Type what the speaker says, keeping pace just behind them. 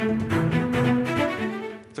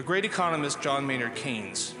The great economist John Maynard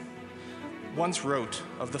Keynes once wrote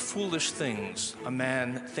of the foolish things a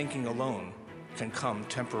man thinking alone can come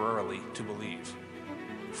temporarily to believe.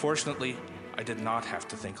 Fortunately, I did not have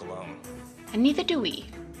to think alone. And neither do we.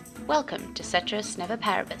 Welcome to Ceteris Never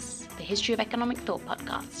Paribus, the History of Economic Thought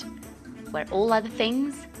podcast, where all other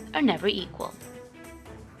things are never equal.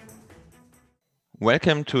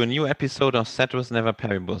 Welcome to a new episode of Ceteris Never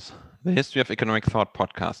Paribus, the History of Economic Thought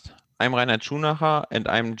podcast. I'm Reinhard Schunacher, and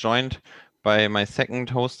I'm joined by my second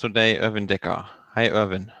host today, Erwin Decker. Hi,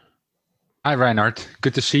 Erwin. Hi, Reinhard.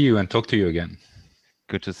 Good to see you and talk to you again.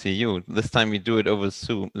 Good to see you. This time we do it over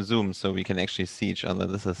Zoom, so we can actually see each other.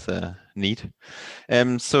 This is neat.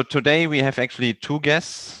 So today we have actually two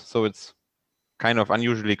guests, so it's kind of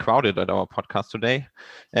unusually crowded at our podcast today.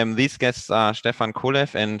 These guests are Stefan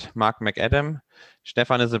Kolev and Mark McAdam.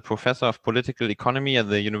 Stefan is a professor of political economy at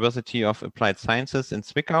the University of Applied Sciences in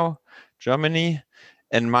Zwickau, Germany.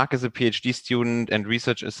 And Mark is a PhD student and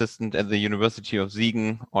research assistant at the University of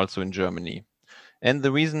Siegen, also in Germany. And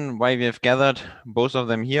the reason why we have gathered both of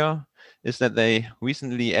them here is that they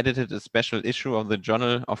recently edited a special issue of the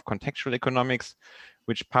Journal of Contextual Economics,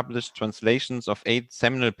 which published translations of 8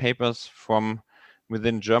 seminal papers from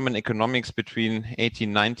within German economics between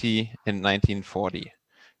 1890 and 1940.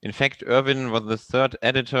 In fact, Erwin was the third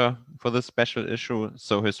editor for this special issue,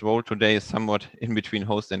 so his role today is somewhat in between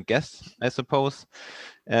host and guest, I suppose.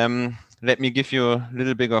 Let me give you a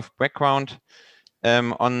little bit of background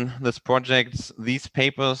on this project. These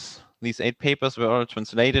 8 papers were all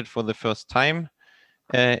translated for the first time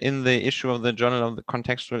in the issue of the Journal of the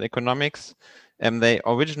Contextual Economics. They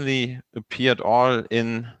originally appeared all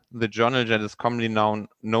in the journal that is commonly known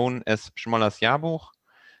as Schmoller's Jahrbuch.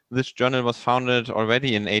 This journal was founded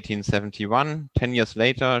already in 1871. 10 years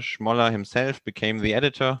later, Schmoller himself became the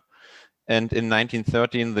editor. And in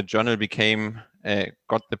 1913, the journal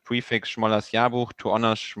got the prefix Schmoller's Jahrbuch to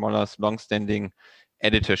honor Schmoller's long-standing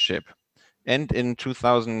editorship. And in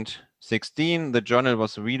 2016, the journal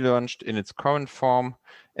was relaunched in its current form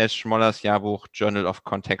as Schmoller's Jahrbuch Journal of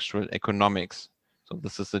Contextual Economics. So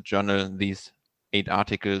this is the journal these 8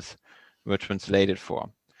 articles were translated for.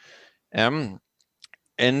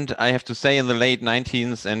 And I have to say, in the late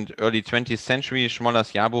 19th and early 20th century,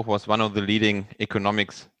 Schmoller's Jahrbuch was one of the leading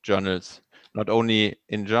economics journals, not only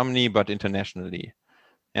in Germany, but internationally.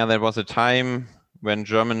 There was a time when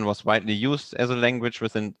German was widely used as a language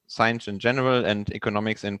within science in general and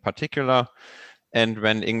economics in particular, and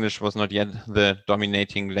when English was not yet the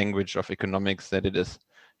dominating language of economics that it is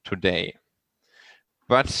today.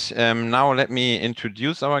 But now let me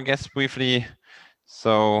introduce our guests briefly.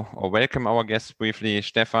 Welcome our guests briefly.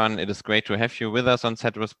 Stefan, it is great to have you with us on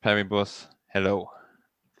Ceteris Paribus. Hello.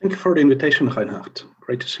 Thank you for the invitation, Reinhard.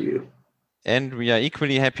 Great to see you. And we are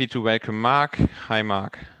equally happy to welcome Mark. Hi,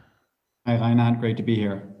 Mark. Hi, Reinhard. Great to be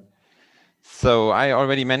here. So I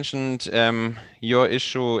already mentioned your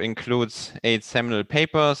issue includes 8 seminal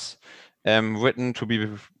papers written, to be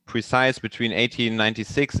precise, between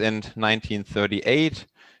 1896 and 1938.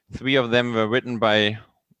 3 of them were written by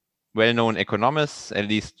well-known economists, at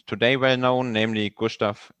least today well-known, namely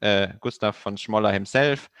Gustav von Schmoller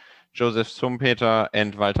himself, Joseph Schumpeter,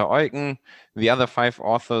 and Walter Eucken. The other 5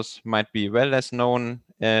 authors might be well less known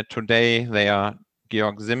today. They are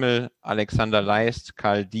Georg Simmel, Alexander Leist,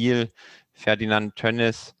 Karl Diehl, Ferdinand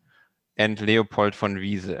Tönnies, and Leopold von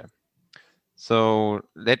Wiese. So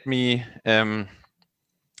let me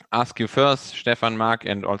ask you first, Stefan, Mark,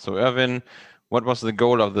 and also Erwin, what was the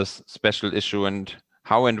goal of this special issue, and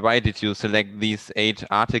how and why did you select these 8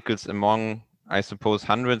 articles among, I suppose,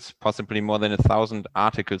 hundreds, possibly more than 1,000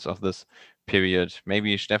 articles of this period?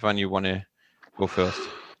 Maybe, Stefan, you want to go first.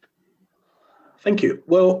 Thank you.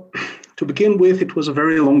 Well, to begin with, it was a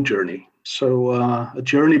very long journey. So a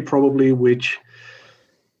journey probably which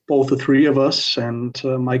both the 3 of us and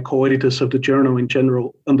my co-editors of the journal in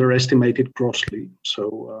general underestimated grossly.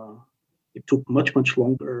 So it took much, much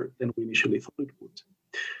longer than we initially thought it would.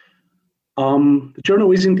 The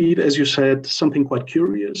journal is indeed, as you said, something quite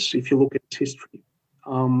curious if you look at its history.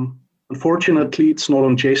 Unfortunately, it's not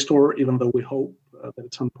on JSTOR, even though we hope that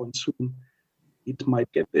at some point soon it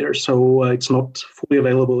might get there. So it's not fully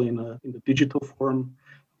available in the digital form.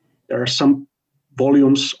 There are some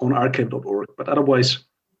volumes on archive.org, but otherwise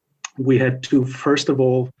we had to, first of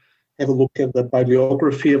all, have a look at the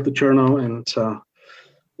bibliography of the journal, and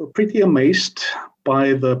we're pretty amazed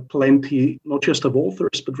by the plenty, not just of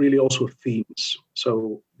authors, but really also of themes.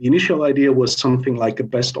 So the initial idea was something like a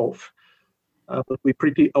best of, but we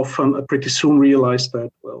pretty soon realized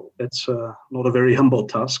that, well, that's not a very humble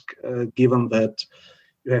task, given that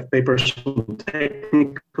You have papers on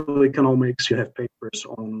technical economics, you have papers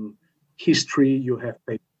on history, you have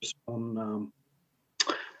papers on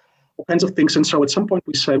all kinds of things. And so at some point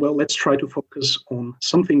we say, well, let's try to focus on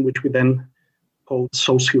something which we then called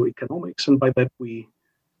socioeconomics. And by that we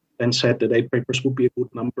then said that 8 papers would be a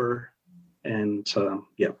good number. And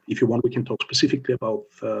if you want, we can talk specifically about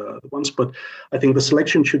the ones. But I think the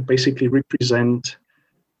selection should basically represent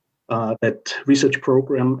that research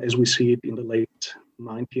program as we see it in the late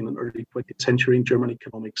 19th and early 20th century in German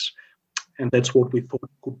economics. And that's what we thought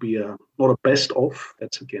could be not a best of,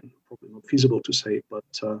 that's again, probably not feasible to say, but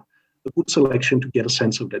a good selection to get a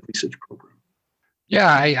sense of that research program. Yeah,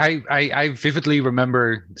 I vividly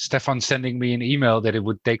remember Stefan sending me an email that it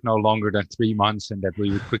would take no longer than 3 months and that we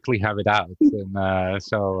would quickly have it out. And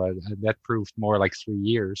so that proved more like 3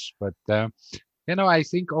 years. But, I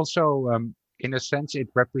think also, in a sense, it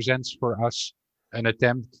represents for us an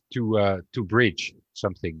attempt to bridge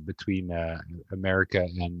something between America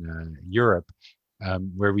and Europe,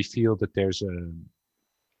 where we feel that there's an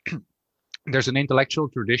intellectual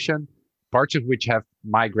tradition, parts of which have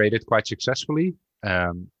migrated quite successfully.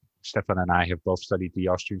 Stefan and I have both studied the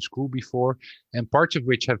Austrian school before, and parts of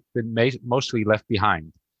which have been mostly left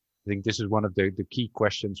behind. I think this is one of the key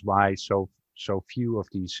questions why so few of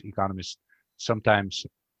these economists sometimes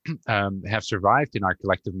have survived in our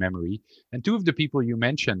collective memory. And 2 of the people you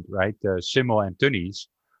mentioned, right, Simmel and Tönnies,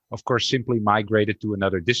 of course, simply migrated to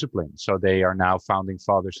another discipline. So they are now founding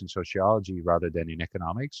fathers in sociology rather than in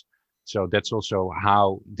economics. So that's also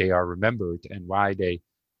how they are remembered and why they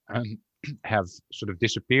have sort of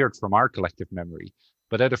disappeared from our collective memory.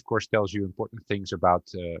 But that, of course, tells you important things about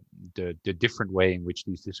the different way in which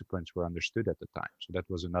these disciplines were understood at the time. So that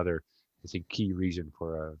was another, I think, key reason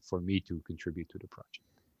for me to contribute to the project.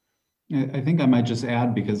 I think I might just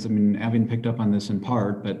add, because Avin picked up on this in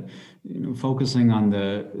part, but focusing on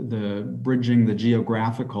the bridging the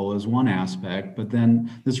geographical is one aspect, but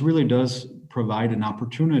then this really does provide an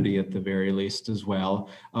opportunity at the very least as well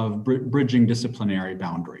of bridging disciplinary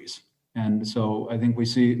boundaries. And so I think we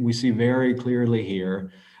see very clearly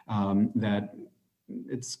here that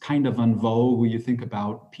it's kind of on vogue when you think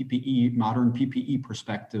about PPE, modern PPE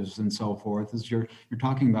perspectives and so forth, as you're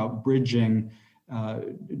talking about bridging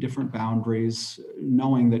different boundaries,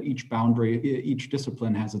 knowing that each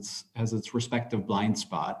discipline has its respective blind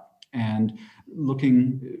spot, and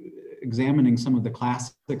examining some of the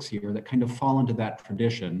classics here that kind of fall into that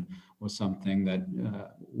tradition was something that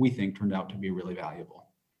we think turned out to be really valuable.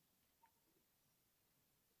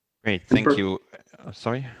 Great, thank you.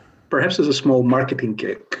 Sorry? Perhaps as a small marketing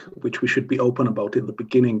gag, which we should be open about in the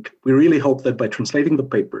beginning, we really hope that by translating the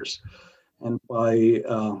papers and by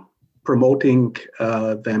promoting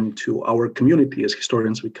them to our community as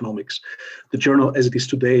historians of economics, the journal as it is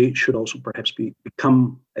today should also perhaps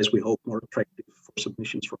become, as we hope, more attractive for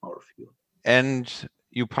submissions from our field. And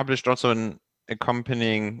you published also an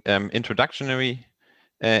accompanying introductory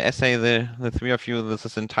essay, the 3 of you. This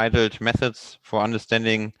is entitled Methods for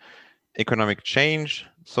Understanding Economic Change,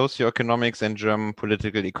 Socioeconomics and German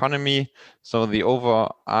Political Economy. So the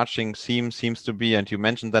overarching theme seems to be, and you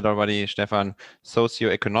mentioned that already, Stefan,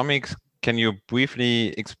 socioeconomics. Can you briefly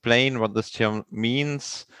explain what this term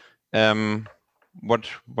means? What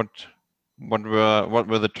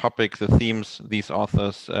were the topics, the themes these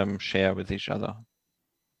authors share with each other?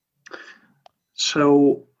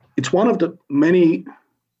 So it's one of the many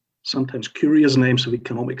sometimes curious names of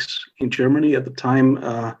economics in Germany at the time.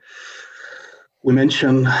 We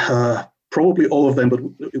mention probably all of them, but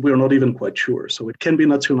we're not even quite sure. So it can be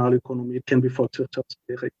Nationalökonomie, it can be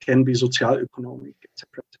Volkswirtschaftslehre, it can be Sozialökonomik,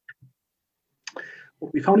 etc.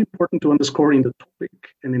 What we found important to underscore in the topic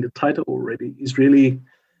and in the title already is really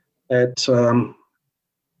that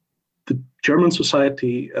the German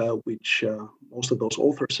society, which most of those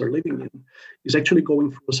authors are living in, is actually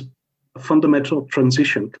going through a fundamental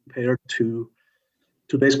transition compared to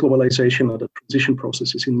today's globalization or the transition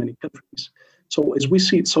processes in many countries. So as we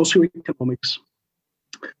see it, socioeconomics,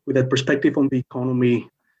 with that perspective on the economy,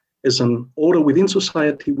 as an order within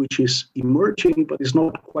society which is emerging but is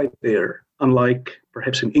not quite there, unlike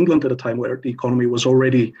perhaps in England at a time where the economy was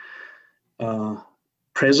already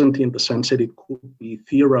present in the sense that it could be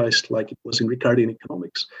theorized like it was in Ricardian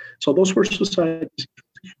economics. So those were societies,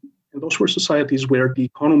 and those were societies where the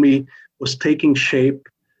economy was taking shape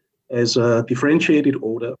as a differentiated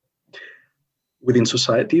order within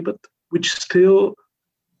society, but which still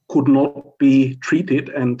could not be treated,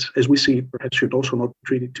 and as we see, perhaps should also not be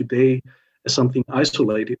treated today as something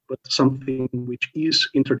isolated, but something which is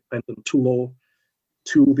interdependent to law,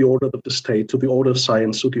 to the order of the state, to the order of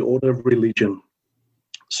science, to the order of religion.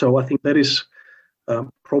 So I think that is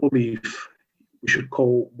probably if we should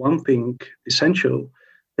call one thing essential,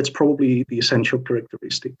 it's probably the essential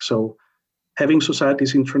characteristic. So having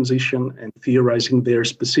societies in transition and theorizing their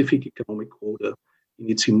specific economic order in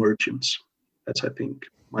its emergence, that's, I think,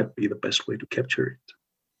 might be the best way to capture it.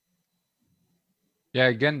 Yeah,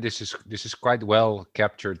 again, this is quite well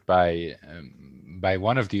captured by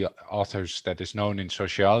one of the authors that is known in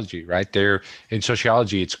sociology, right? There in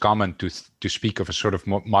sociology, it's common to speak of a sort of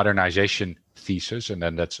modernization thesis, and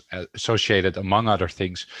then that's associated, among other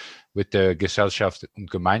things, with the Gesellschaft und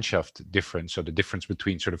Gemeinschaft difference, so the difference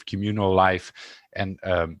between sort of communal life and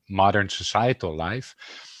modern societal life.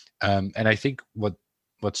 And I think what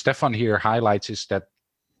Stefan here highlights is that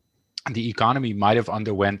the economy might have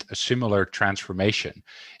underwent a similar transformation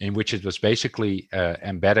in which it was basically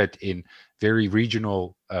embedded in very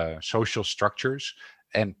regional social structures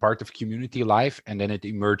and part of community life, and then it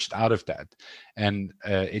emerged out of that. And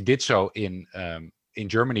it did so in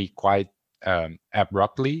Germany quite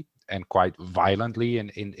abruptly and quite violently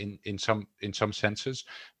in some senses,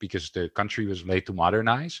 because the country was late to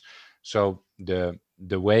modernize. So the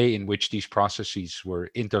way in which these processes were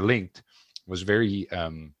interlinked was very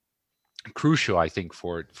crucial, I think,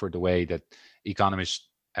 for the way that economists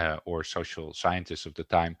or social scientists of the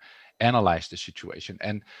time analyzed the situation.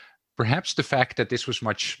 And perhaps the fact that this was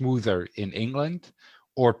much smoother in England,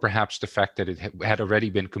 or perhaps the fact that it had already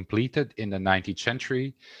been completed in the 19th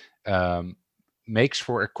century, makes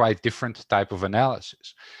for a quite different type of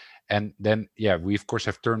analysis. And then, yeah, we of course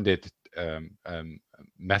have termed it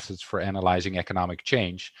methods for analyzing economic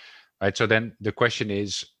change, right? So then the question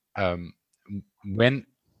is, when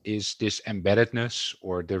is this embeddedness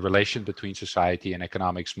or the relation between society and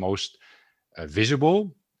economics most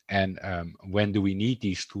visible, and when do we need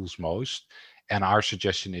these tools most? And our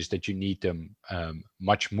suggestion is that you need them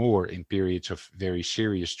much more in periods of very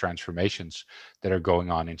serious transformations that are going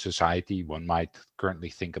on in society. One might currently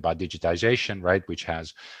think about digitization, right, which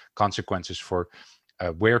has consequences for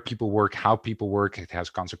where people work, how people work. It has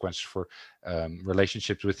consequences for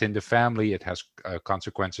relationships within the family. It has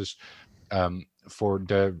consequences for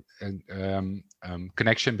the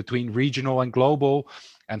connection between regional and global.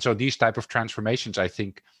 And so these type of transformations, I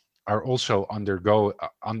think, are also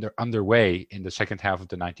underway in the second half of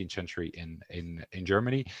the 19th century in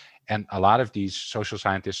Germany. And a lot of these social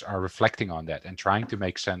scientists are reflecting on that and trying to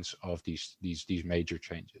make sense of these major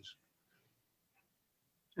changes.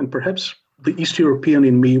 And perhaps the East European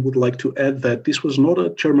in me would like to add that this was not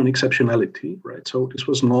a German exceptionality, right? So this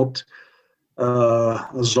was not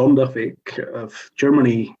a Sonderweg of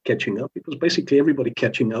Germany catching up. It was basically everybody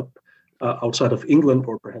catching up outside of England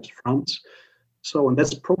or perhaps France. So, and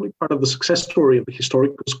that's probably part of the success story of the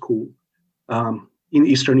historical school in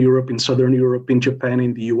Eastern Europe, in Southern Europe, in Japan,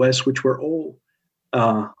 in the US, which were all,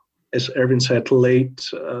 as Erwin said, late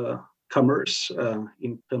comers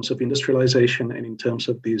in terms of industrialization and in terms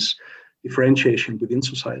of this differentiation within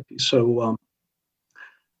society. So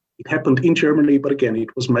it happened in Germany, but again,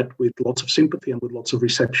 it was met with lots of sympathy and with lots of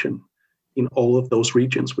reception in all of those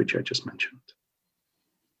regions which I just mentioned.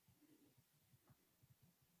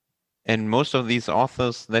 And most of these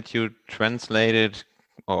authors that you translated,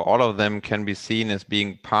 or all of them, can be seen as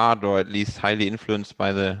being part or at least highly influenced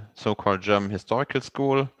by the so-called German historical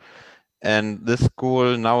school. And this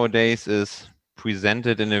school nowadays is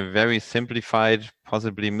presented in a very simplified,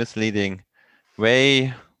 possibly misleading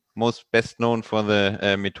way, most best known for the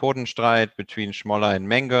Methodenstreit between Schmoller and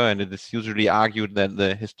Menger. And it is usually argued that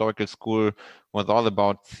the historical school was all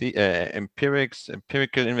about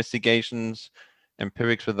empirical investigations,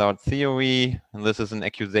 empirics without theory. And this is an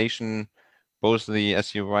accusation, both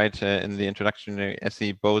as you write in the introductory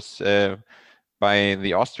essay, both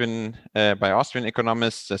by Austrian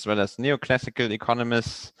economists as well as neoclassical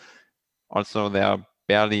economists. Also, there are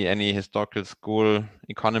barely any historical school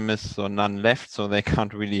economists, or none left, so they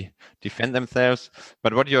can't really defend themselves.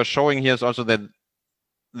 But what you're showing here is also that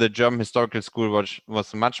the German historical school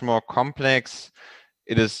was much more complex.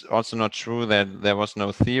 It is also not true that there was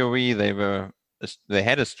no theory. They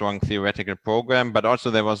had a strong theoretical program, but also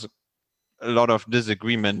there was a lot of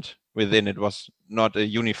disagreement within. It was not a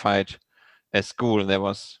unified school.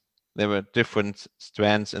 There were different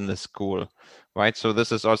strands in the school, right? So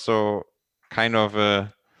this is also kind of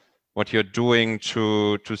what you're doing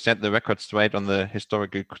to set the record straight on the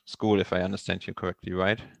historical school, if I understand you correctly,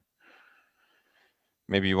 right?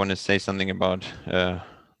 Maybe you want to say something about the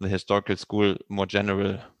historical school more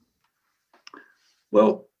general.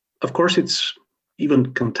 Well, of course, it's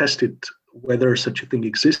even contested whether such a thing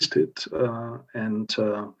existed. And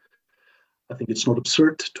I think it's not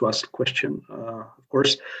absurd to ask the question. Of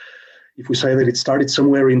course, if we say that it started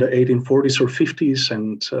somewhere in the 1840s or 50s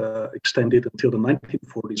and extended until the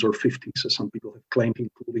 1940s or 50s, as some people have claimed,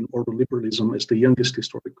 including ordoliberalism as the youngest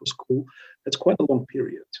historical school, that's quite a long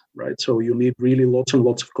period, right? So you need really lots and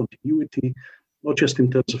lots of continuity, not just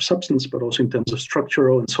in terms of substance, but also in terms of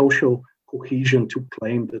structural and social cohesion to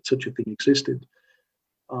claim that such a thing existed.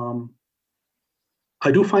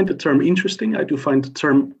 I do find the term interesting. I do find the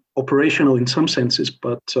term operational in some senses,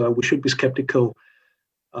 but we should be skeptical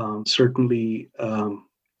certainly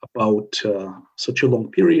about such a long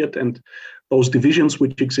period, and those divisions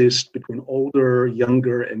which exist between older,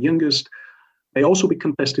 younger, and youngest may also be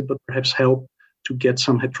contested, but perhaps help to get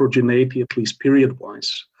some heterogeneity, at least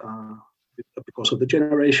period-wise, because of the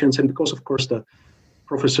generations and because, of course, the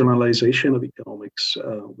professionalization of economics,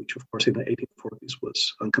 which, of course, in the 1840s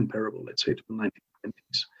was uncomparable, let's say, to the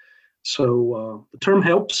 1920s. So the term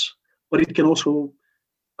helps, but it can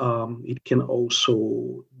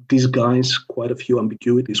also disguise quite a few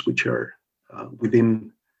ambiguities which are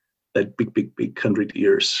within that big 100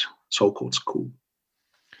 years so-called school.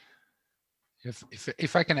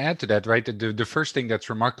 If I can add to that, right, the first thing that's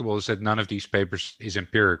remarkable is that none of these papers is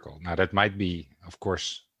empirical. Now, that might be, of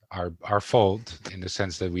course, our fault in the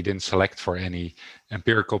sense that we didn't select for any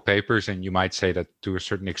empirical papers, and you might say that to a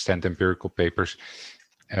certain extent empirical papers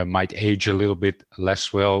might age a little bit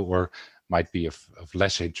less well or might be of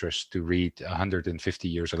less interest to read 150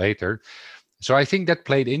 years later. So I think that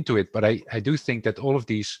played into it, but I do think that all of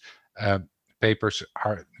these papers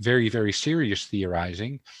are very, very serious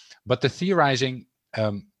theorizing, but the theorizing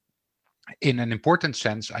in an important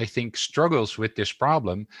sense, I think, struggles with this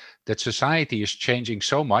problem that society is changing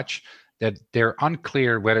so much that they're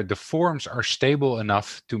unclear whether the forms are stable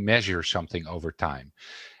enough to measure something over time.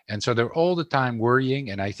 And so they're all the time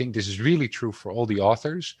worrying, and I think this is really true for all the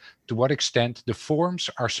authors, to what extent the forms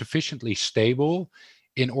are sufficiently stable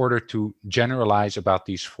in order to generalize about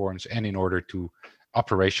these forms and in order to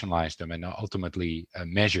operationalize them and ultimately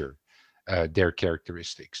measure their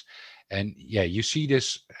characteristics. And yeah, you see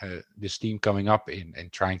this theme coming up in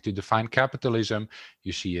trying to define capitalism.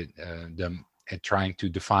 You see them trying to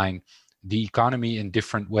define the economy in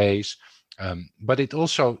different ways. But it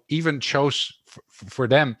also even shows for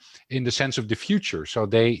them in the sense of the future. So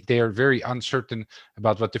they are very uncertain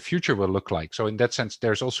about what the future will look like. So in that sense,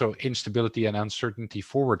 there's also instability and uncertainty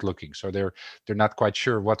forward looking. So they're not quite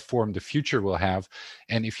sure what form the future will have.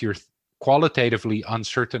 And if you're qualitatively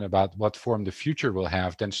uncertain about what form the future will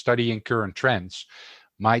have, then studying current trends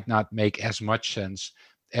might not make as much sense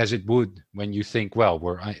as it would when you think, well,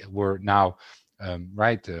 we're now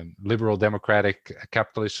liberal democratic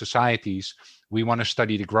capitalist societies. We want to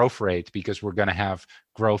study the growth rate because we're going to have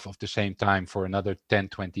growth of the same time for another 10,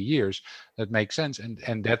 20 years. That makes sense.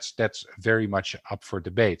 And that's very much up for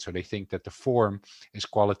debate. So they think that the form is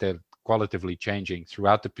qualitatively changing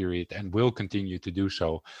throughout the period and will continue to do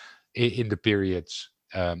so in the periods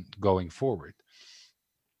going forward.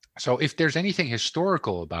 So if there's anything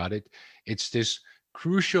historical about it, it's this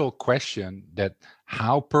crucial question that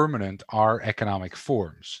how permanent are economic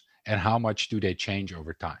forms and how much do they change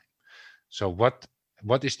over time? So what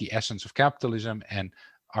is the essence of capitalism, and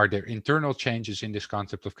are there internal changes in this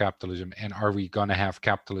concept of capitalism, and are we going to have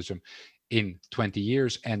capitalism in 20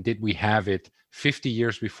 years, and did we have it 50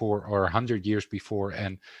 years before or 100 years before?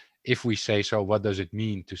 And if we say so, what does it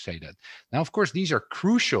mean to say that? Now, of course, these are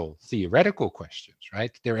crucial theoretical questions,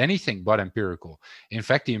 right? They're anything but empirical. In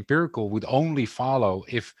fact, the empirical would only follow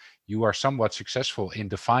if you are somewhat successful in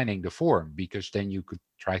defining the form, because then you could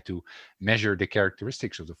try to measure the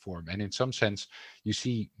characteristics of the form. And in some sense, you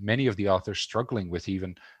see many of the authors struggling with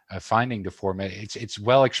even finding the form. It's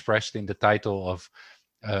well expressed in the title of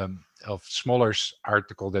Smoller's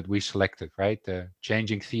article that we selected, right?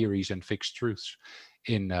 Changing Theories and Fixed Truths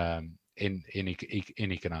in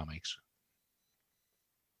economics.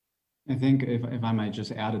 I think if I might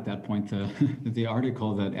just add at that point, the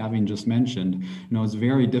article that Avin just mentioned, it's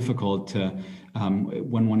very difficult to,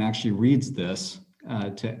 when one actually reads this,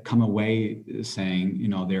 to come away saying,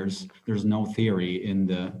 there's no theory in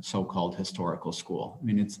the so-called historical school. I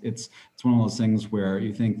mean, it's one of those things where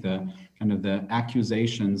you think the kind of the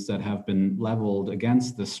accusations that have been leveled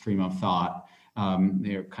against this stream of thought,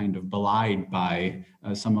 they're kind of belied by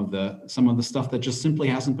some of the stuff that just simply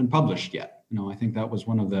hasn't been published yet. I think that was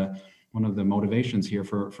one of the motivations here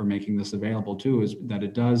for making this available too, is that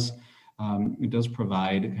it does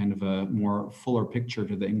provide kind of a more fuller picture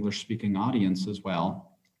to the English-speaking audience as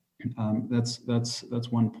well. That's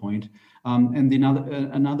one point. And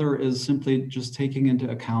another is simply just taking into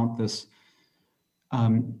account this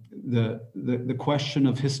the question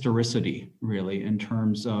of historicity, really, in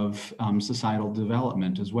terms of societal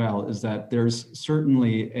development as well, is that there's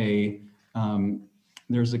certainly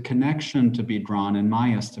there's a connection to be drawn, in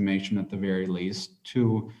my estimation, at the very least,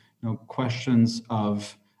 to questions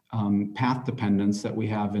of path dependence that we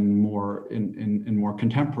have in more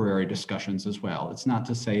contemporary discussions as well. It's not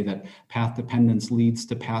to say that path dependence leads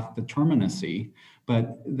to path determinacy,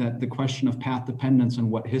 but that the question of path dependence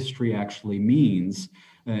and what history actually means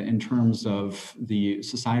in terms of the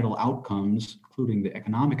societal outcomes, including the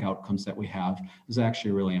economic outcomes that we have, is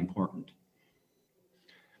actually really important.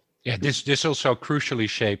 Yeah, this also crucially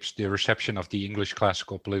shapes the reception of the English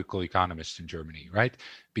classical political economists in Germany, right?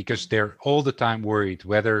 Because they're all the time worried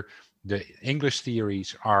whether the English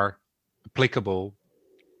theories are applicable.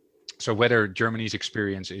 So whether Germany's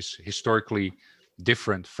experience is historically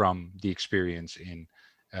different from the experience in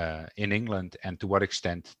England, and to what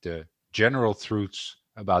extent the general truths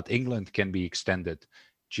about England can be extended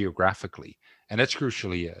geographically. And that's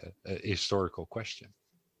crucially a historical question.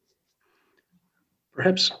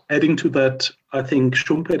 Perhaps adding to that, I think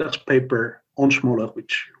Schumpeter's paper on Schmoller,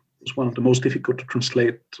 which was one of the most difficult to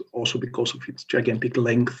translate also because of its gigantic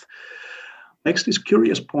length, makes this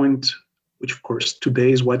curious point, which of course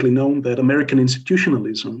today is widely known, that American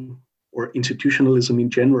institutionalism, or institutionalism in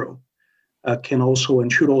general, can also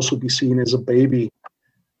and should also be seen as a baby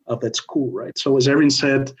of that school, right? So as Erwin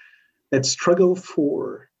said, that struggle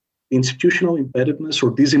for institutional embeddedness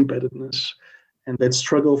or disembeddedness, and that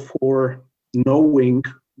struggle for knowing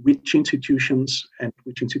which institutions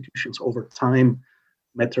over time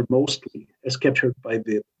matter mostly, as captured by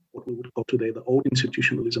what we would call today the old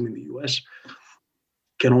institutionalism in the US,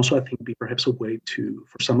 can also, I think, be perhaps a way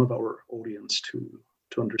for some of our audience to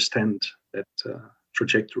understand that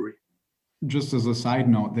trajectory. Just as a side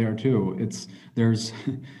note there too, there's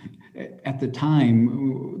at the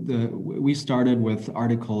time we started with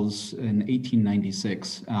articles in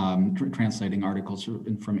 1896, translating articles from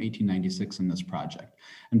 1896 in this project.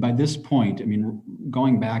 And by this point, I mean,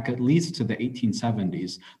 going back at least to the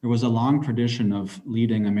 1870s, there was a long tradition of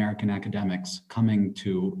leading American academics coming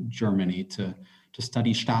to Germany to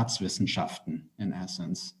study Staatswissenschaften, in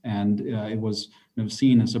essence. And it was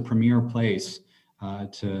seen as a premier place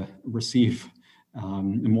to receive a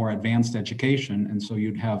more advanced education. And so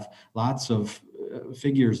you'd have lots of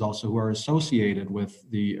figures also who are associated with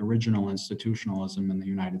the original institutionalism in the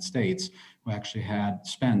United States, who actually had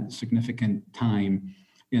spent significant time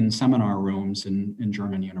in seminar rooms in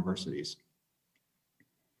German universities.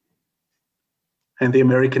 And the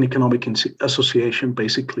American Economic Association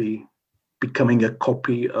basically becoming a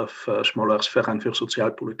copy of Schmoller's Verein für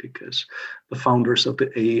Sozialpolitik, as the founders of the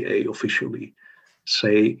AEA officially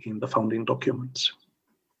say in the founding documents.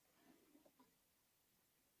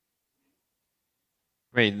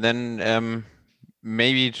 Great. Then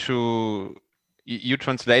maybe you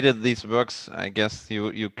translated these works. I guess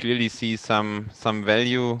you clearly see some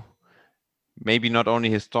value, maybe not only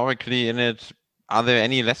historically in it. Are there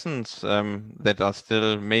any lessons that are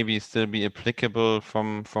still be applicable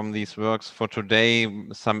from these works for today?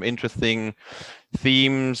 Some interesting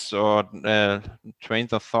themes or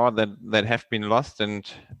trains of thought that have been lost and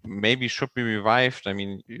maybe should be revived? I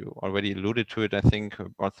mean, you already alluded to it, I think,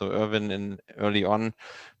 also Erwin early on.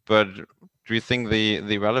 But do you think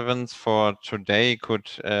the relevance for today,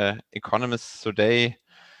 could economists today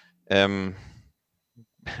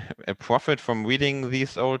profit from reading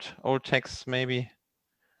these old texts, maybe?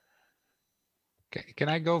 Can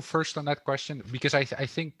I go first on that question? Because I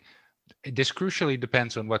think this crucially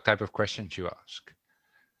depends on what type of questions you ask.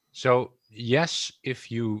 So yes,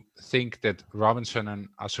 if you think that Robinson and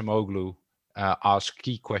Acemoglu ask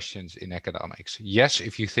key questions in economics. Yes,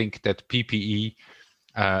 if you think that PPE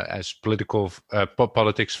as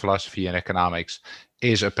politics, philosophy, and economics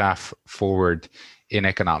is a path forward in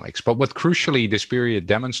economics. But what crucially this period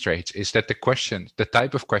demonstrates is that the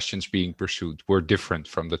type of questions being pursued were different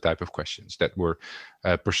from the type of questions that we're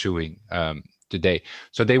pursuing today.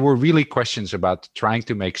 So they were really questions about trying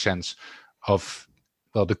to make sense of,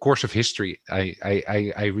 well, the course of history.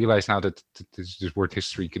 I realize now that this word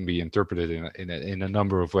history can be interpreted in a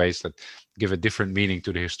number of ways that give a different meaning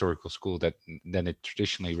to the historical school than it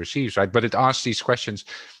traditionally receives, right? But it asks these questions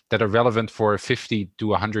that are relevant for a 50 to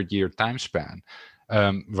 100 year time span,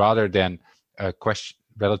 rather than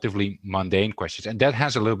relatively mundane questions. And that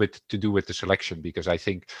has a little bit to do with the selection, because I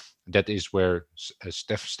think that is where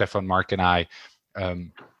Stefan, Mark, and I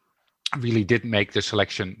really did make the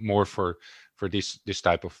selection more for this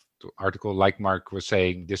type of article. Like Mark was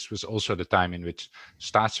saying, this was also the time in which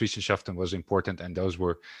Staatswissenschaften was important, and those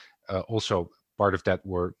were also part of that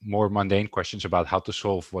were more mundane questions about how to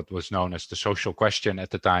solve what was known as the social question at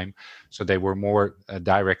the time. So they were more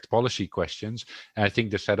direct policy questions. And I think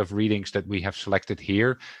the set of readings that we have selected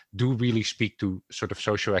here do really speak to sort of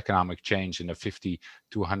socioeconomic change in a 50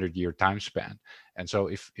 to 100 year time span. And so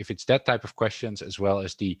if it's that type of questions, as well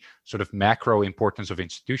as the sort of macro importance of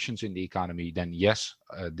institutions in the economy, then yes,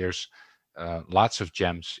 there's lots of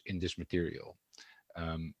gems in this material.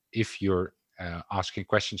 If you're asking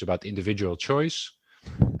questions about individual choice,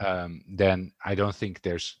 then I don't think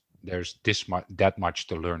there's that much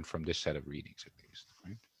to learn from this set of readings, at least.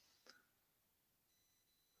 Right?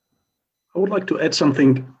 I would like to add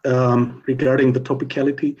something regarding the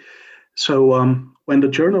topicality. So when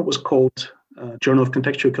the journal was called Journal of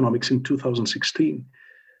Contextual Economics in 2016,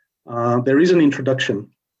 there is an introduction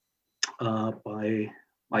by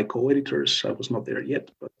my co-editors. I was not there yet,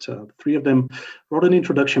 but three of them wrote an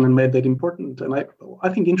introduction and made that important and I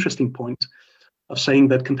think interesting point of saying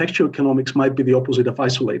that contextual economics might be the opposite of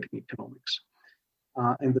isolating economics.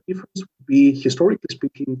 And the difference would be, historically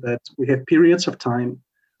speaking, that we have periods of time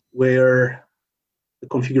where the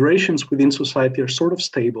configurations within society are sort of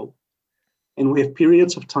stable, and we have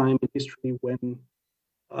periods of time in history when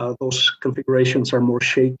those configurations are more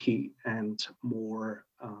shaky and more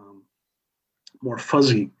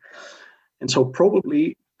fuzzy. And so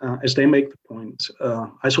probably, as they make the point,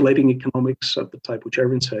 isolating economics of the type which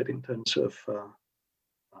Erwin said in terms of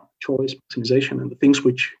choice, maximization, and the things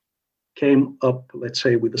which came up, let's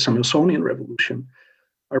say, with the Samuelsonian revolution,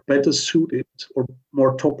 are better suited or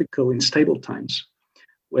more topical in stable times.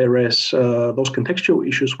 Whereas those contextual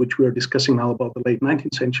issues which we are discussing now about the late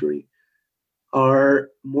 19th century are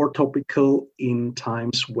more topical in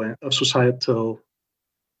times when of societal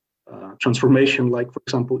transformation, like, for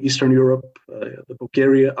example, Eastern Europe, the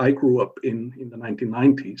Bulgaria I grew up in the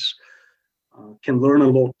 1990s, can learn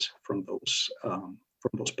a lot from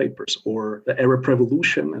those papers, or the Arab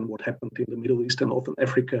Revolution and what happened in the Middle East and Northern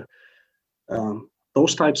Africa.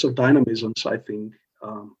 Those types of dynamisms, I think,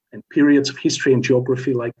 and periods of history and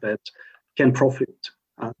geography like that can profit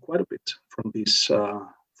quite a bit from this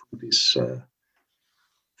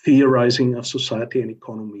theorizing of society and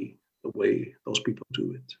economy the way those people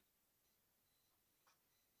do it.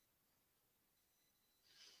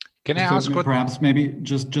 Can I ask what? Perhaps maybe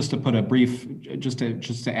just to put a brief, just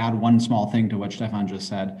to add one small thing to what Stefan just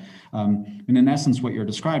said. And in essence, what you're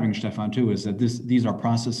describing, Stefan, too, is that these are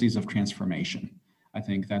processes of transformation. I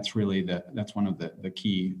think that's really that's one of the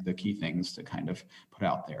key things to kind of put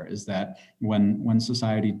out there, is that when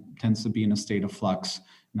society tends to be in a state of flux,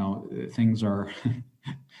 things are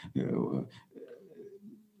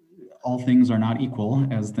all things are not equal,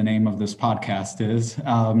 as the name of this podcast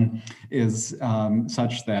is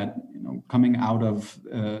such that coming out of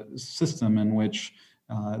a system in which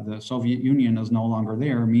the Soviet Union is no longer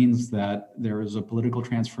there means that there is a political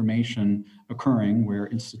transformation occurring where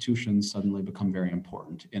institutions suddenly become very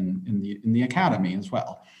important in the academy as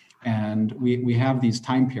well. And we have these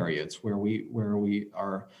time periods where we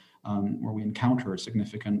encounter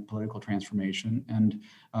significant political transformation, and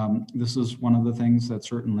this is one of the things that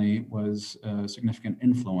certainly was a significant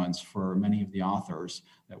influence for many of the authors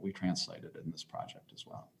that we translated in this project as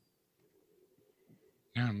well.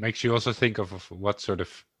 Yeah, it makes you also think of what sort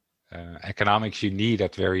of economics you need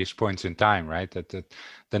at various points in time, right? That the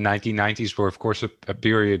 1990s were, of course, a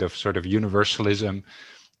period of sort of universalism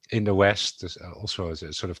in the West, also as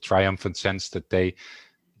a sort of triumphant sense that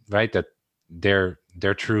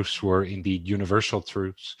their truths were indeed universal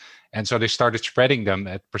truths. And so they started spreading them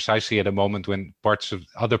precisely at a moment when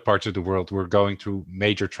other parts of the world were going through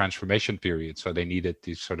major transformation periods. So they needed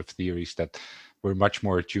these sort of theories that were much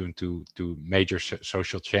more attuned to major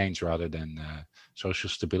social change rather than social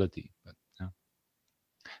stability. But,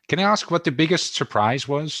 Can I ask what the biggest surprise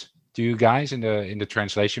was to you guys in the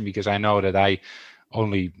translation? Because I know that I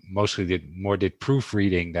mostly did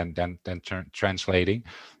proofreading than translating.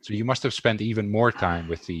 So you must have spent even more time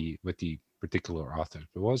with the particular author.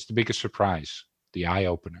 But what was the biggest surprise, the eye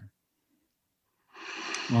opener?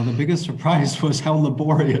 Well, the biggest surprise was how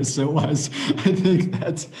laborious it was. I think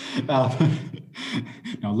that's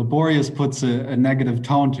laborious puts a negative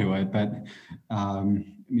tone to it, but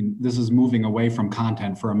this is moving away from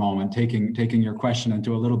content for a moment, taking your question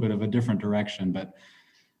into a little bit of a different direction, but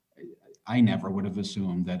I never would have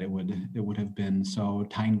assumed that it would have been so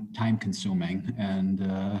time consuming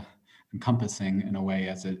and encompassing in a way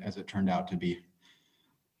as it turned out to be.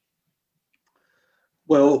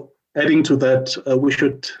 Well, adding to that, we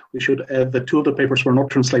should add that two of the papers were not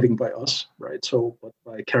translating by us, right? So, but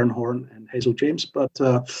by Karen Horn and Hazel James. But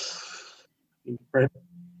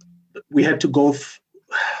we had to go.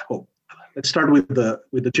 let's start with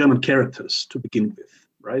the German characters to begin with,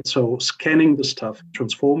 right? So scanning the stuff,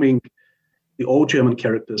 transforming the old German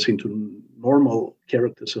characters into normal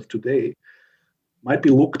characters of today might be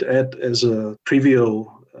looked at as a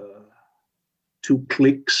trivial 2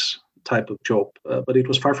 clicks type of job, but it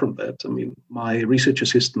was far from that. I mean, my research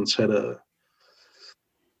assistants had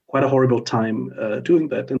quite a horrible time doing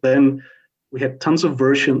that. And then we had tons of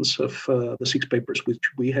versions of the 6 papers which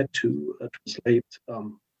we had to translate.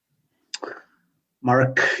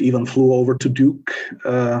 Mark even flew over to Duke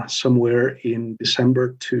somewhere in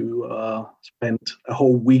December to spend a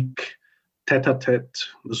whole week tete-a-tete.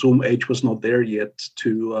 The Zoom age was not there yet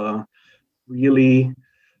to really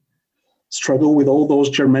struggle with all those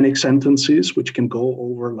Germanic sentences, which can go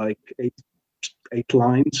over like eight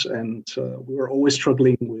lines. And we were always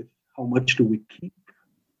struggling with how much do we keep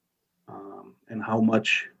and how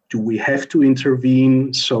much do we have to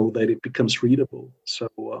intervene so that it becomes readable. So,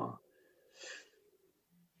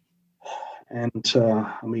 I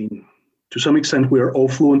mean, to some extent, we are all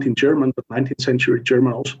fluent in German, but 19th century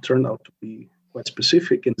German also turned out to be quite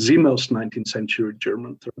specific. And Zimmel's 19th century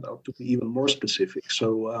German turned out to be even more specific.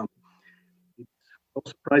 So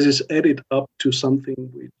those prizes added up to something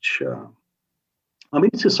which, I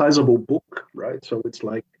mean, it's a sizable book, right? So it's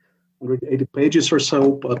like 180 pages or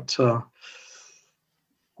so, but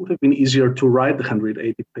would have been easier to write the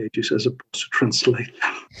 180 pages as opposed to translate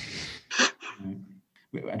them.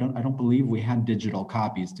 I don't believe we had digital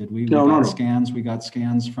copies, did we? No. Scans. We got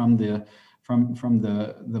scans from the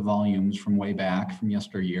volumes from way back from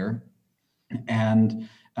yesteryear, and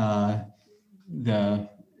the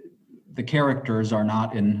characters are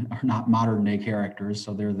not modern day characters,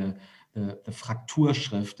 so they're the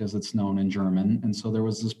Frakturschrift, as it's known in German, and so there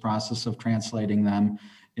was this process of translating them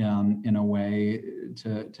in a way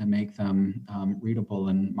to make them readable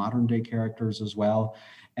in modern day characters as well.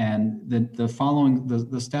 And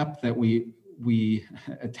the step that we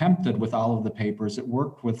attempted with all of the papers, it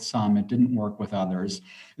worked with some, it didn't work with others,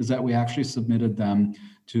 is that we actually submitted them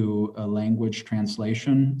to a language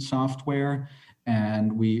translation software,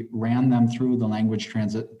 and we ran them through the language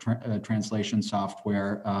translation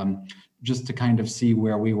software just to kind of see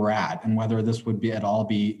where we were at and whether this would at all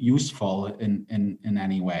be useful in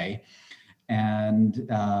any way. And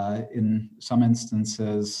in some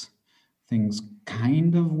instances, things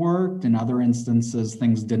kind of worked. In other instances,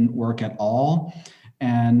 things didn't work at all.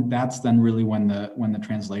 And that's then really when the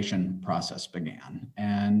translation process began.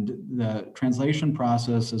 And the translation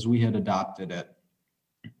process, as we had adopted it,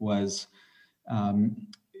 was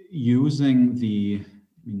using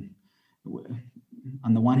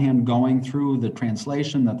on the one hand, going through the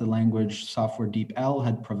translation that the language software DeepL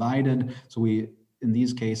had provided. So in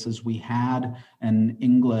these cases, we had an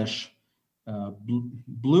English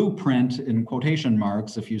blueprint in quotation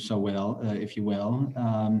marks, if you will,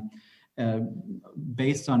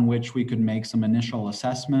 based on which we could make some initial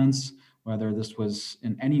assessments, whether this was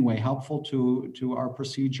in any way helpful to our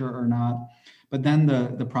procedure or not. But then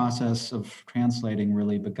the process of translating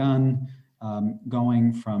really begun,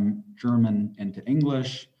 going from German into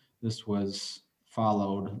English. This was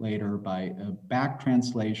followed later by a back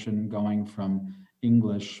translation going from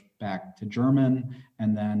English back to German,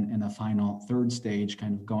 and then in a final third stage,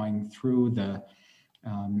 kind of going through the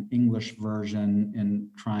English version and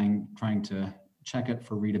trying to check it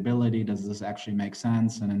for readability. Does this actually make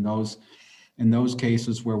sense? And in those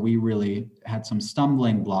cases where we really had some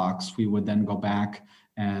stumbling blocks, we would then go back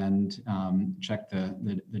and check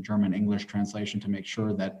the German English translation to make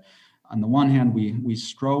sure that, on the one hand, we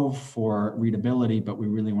strove for readability, but we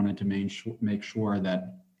really wanted to make sure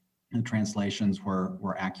that the translations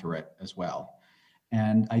were accurate as well.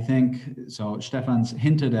 And I think, so Stefan's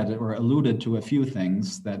hinted at it or alluded to a few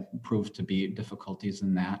things that proved to be difficulties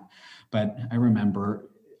in that. But I remember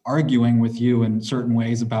arguing with you in certain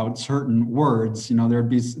ways about certain words. You know, there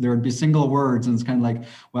would be single words, and it's kind of like,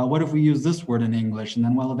 well, what if we use this word in English? And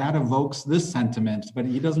then, well, that evokes this sentiment, but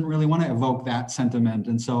he doesn't really want to evoke that sentiment.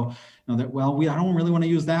 And so, you know, that, well, I don't really want to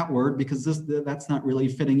use that word because that's not really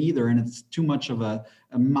fitting either, and it's too much of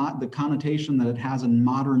the connotation that it has in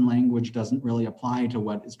modern language doesn't really apply to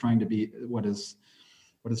what is trying to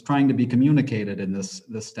be communicated in this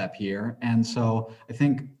step here. And so I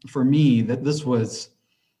think for me that this was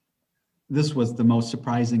the most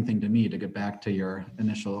surprising thing to me, to get back to your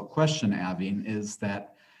initial question, Avin, is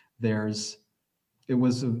that it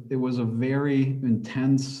was a very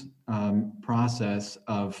intense process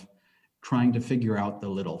of trying to figure out the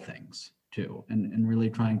little things too, and really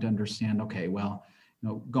trying to understand, okay, well, you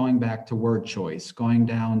know, going back to word choice, going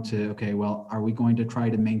down to, okay, well, are we going to try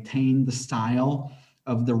to maintain the style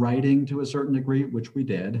the writing to a certain degree, which we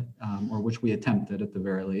did, or which we attempted at the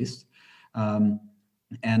very least.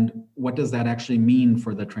 And what does that actually mean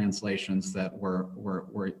for the translations that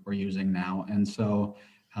we're using now? And so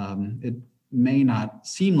it may not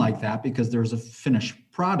seem like that because there's a finished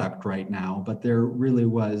product right now, but there really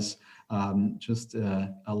was just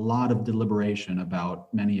a lot of deliberation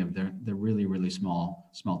about many of the really, really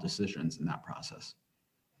small decisions in that process.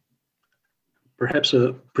 Perhaps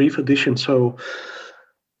a brief addition. So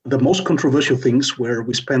the most controversial things where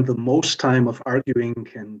we spent the most time of arguing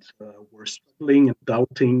and were struggling and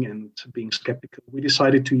doubting and being skeptical, we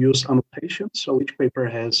decided to use annotations. So each paper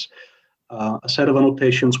has a set of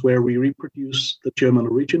annotations where we reproduce the German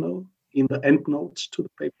original in the endnotes to the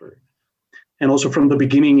paper. And also from the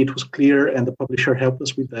beginning, it was clear, and the publisher helped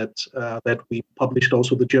us with that, that we published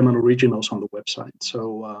also the German originals on the website.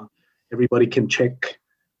 So everybody can check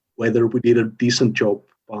whether we did a decent job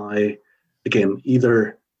by, again,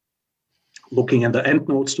 either looking at the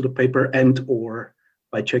endnotes to the paper and or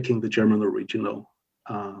by checking the German original,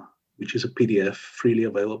 which is a PDF freely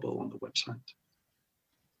available on the website.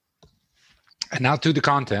 And now to the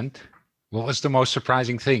content. What was the most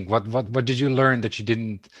surprising thing? What did you learn that you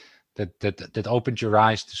didn't, that opened your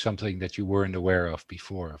eyes to something that you weren't aware of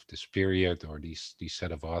before, of this period or these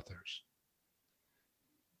set of authors?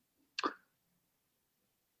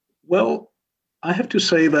 Well, I have to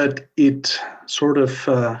say that it sort of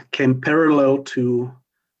came parallel to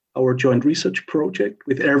our joint research project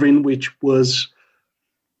with Erwin, which was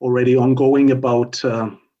already ongoing about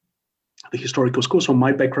the historical school. So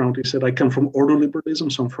my background is that I come from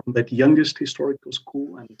ordoliberalism, so I'm from that youngest historical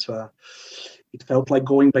school, and it felt like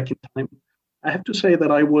going back in time. I have to say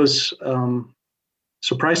that I was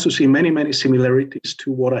surprised to see many similarities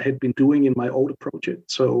to what I had been doing in my older project.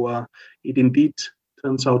 So it indeed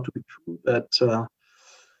turns out to be true that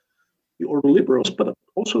the ordoliberals, but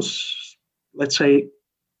also, let's say,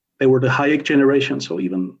 they were the Hayek generation. So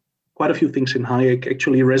even quite a few things in Hayek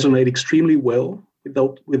actually resonate extremely well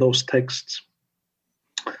with those texts.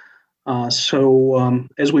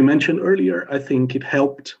 As we mentioned earlier, I think it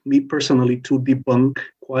helped me personally to debunk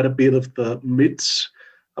quite a bit of the myths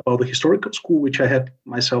about the historical school, which I had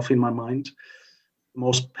myself in my mind. The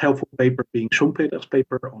most helpful paper being Schumpeter's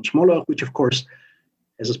paper on Smollach, which of course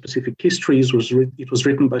has a specific history. It was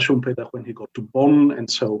written by Schumpeter when he got to Bonn, and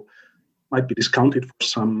so might be discounted for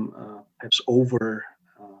some perhaps over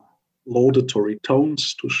laudatory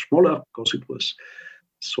tones to Smollach because it was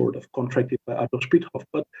sort of contracted by Adolf Spitthoff.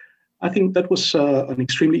 But I think that was an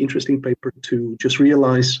extremely interesting paper to just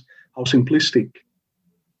realize how simplistic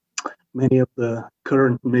many of the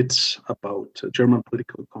current myths about German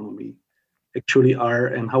political economy actually are,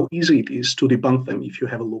 and how easy it is to debunk them if you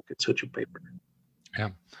have a look at such a paper.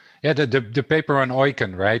 Yeah, the paper on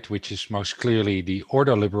Eucken, right, which is most clearly the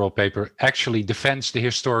ordoliberal paper, actually defends the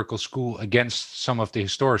historical school against some of the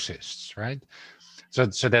historicists, right? So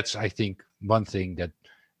that's, I think, one thing that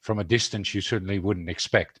from a distance you certainly wouldn't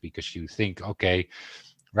expect, because you think, okay,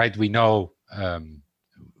 right, we know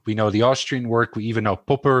the Austrian work, we even know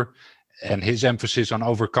Popper and his emphasis on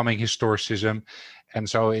overcoming historicism, and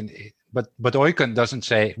so but Eucken doesn't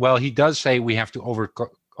say, well, he does say we have to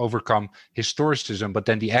overcome historicism, but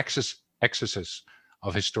then the excesses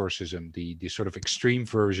of historicism, the sort of extreme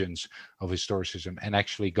versions of historicism, and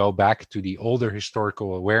actually go back to the older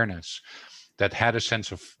historical awareness that had a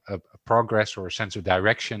sense of progress or a sense of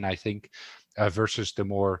direction, I think, versus the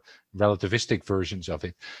more relativistic versions of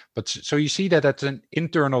it. But so you see that that's an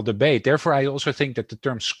internal debate. Therefore, I also think that the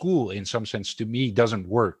term school, in some sense, to me, doesn't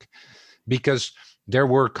work, because there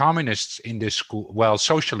were communists in this school, well,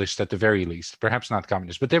 socialists at the very least, perhaps not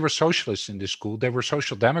communists, but there were socialists in this school. There were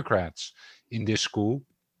social democrats in this school,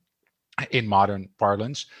 in modern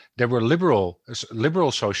parlance. There were liberal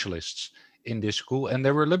socialists in this school, and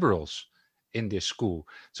there were liberals in this school.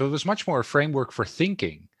 So it was much more a framework for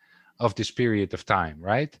thinking of this period of time,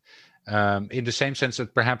 right? In the same sense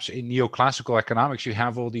that perhaps in neoclassical economics, you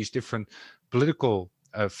have all these different political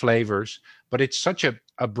flavors, but it's such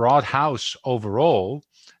a broad house overall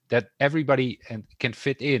that everybody can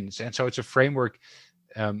fit in. And so it's a framework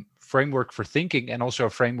for thinking, and also a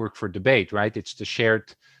framework for debate, right? It's the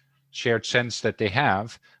shared sense that they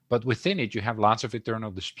have, but within it you have lots of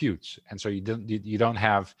internal disputes, and so you don't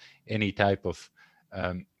have any type of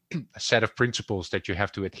set of principles that you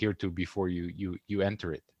have to adhere to before you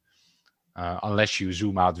enter it, unless you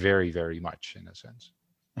zoom out very, very much, in a sense.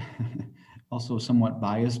 Also somewhat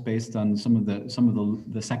biased based on some of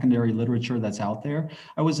the secondary literature that's out there.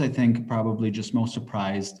 I was, I think, probably just most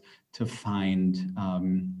surprised to find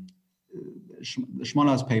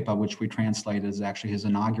Schmollach's paper, which we translated, is actually his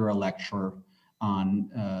inaugural lecture on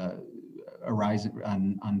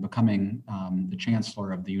becoming the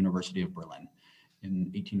chancellor of the University of Berlin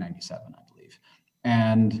in 1897, I believe.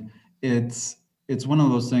 And it's one of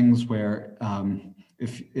those things where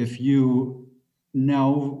if you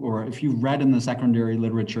know, or if you read in the secondary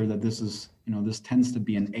literature that this is, this tends to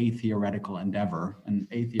be an atheoretical endeavor, an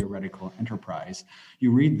atheoretical enterprise,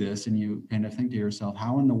 you read this and you kind of think to yourself,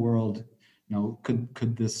 how in the world,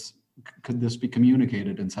 could this be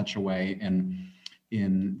communicated in such a way in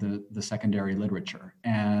the secondary literature?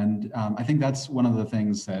 And I think that's one of the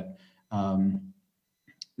things that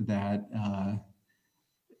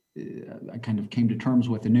I kind of came to terms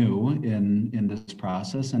with anew in this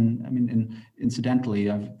process. And I mean, incidentally,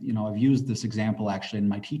 I've used this example actually in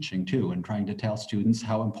my teaching too, and trying to tell students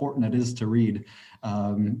how important it is to read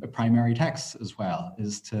primary texts as well,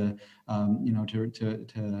 is to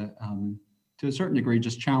to a certain degree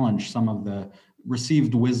just challenge some of the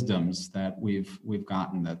received wisdoms that we've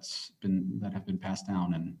gotten that have been passed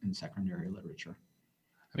down in secondary literature.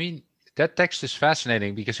 I mean, that text is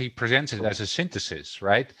fascinating because he presents it as a synthesis,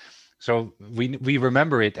 right? So we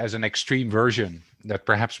remember it as an extreme version that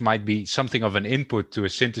perhaps might be something of an input to a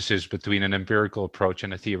synthesis between an empirical approach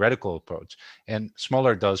and a theoretical approach. And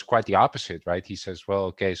Smoller does quite the opposite, right? He says, well,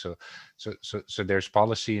 okay, so there's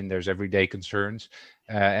policy and there's everyday concerns,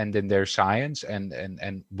 and then there's science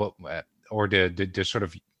and what or the sort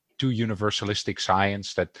of too universalistic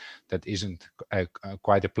science that isn't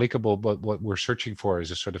quite applicable, but what we're searching for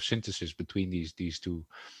is a sort of synthesis between these two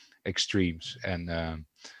extremes. And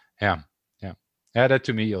that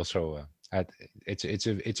to me also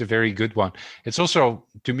it's a very good one. It's also,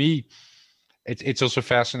 to me, it's also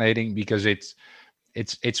fascinating because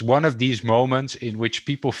it's one of these moments in which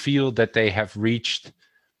people feel that they have reached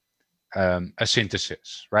a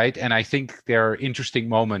synthesis, right? And I think there are interesting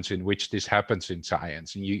moments in which this happens in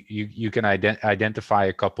science, and you can identify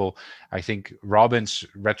a couple. I think Robbins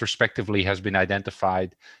retrospectively has been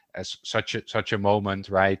identified as such a moment,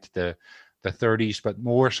 right? The 30s, but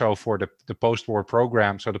more so for the post-war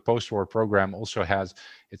program. So the post-war program also has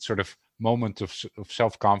its sort of moment of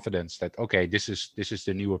self-confidence that, okay, this is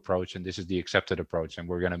the new approach and this is the accepted approach, and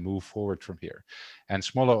we're going to move forward from here. And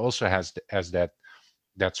Smoller also has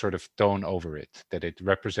that sort of tone over it, that it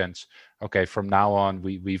represents, okay, from now on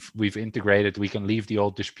we've integrated, we can leave the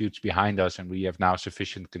old disputes behind us, and we have now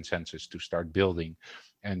sufficient consensus to start building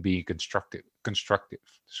and being constructive.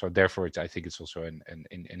 So therefore I think it's also an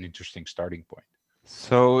interesting starting point.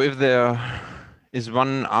 So if there is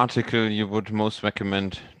one article you would most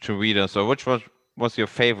recommend to readers, or which was your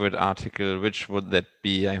favorite article, which would that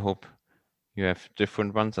be? I hope you have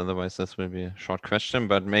different ones, otherwise this will be a short question,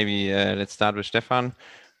 but maybe let's start with Stefan.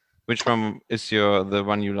 Which one is the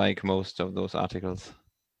one you like most of those articles,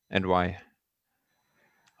 and why?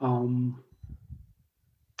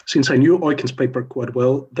 Since I knew Eugen's paper quite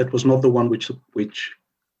well, that was not the one which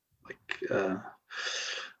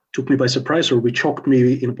took me by surprise or which shocked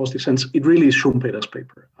me in a positive sense. It really is Schumpeter's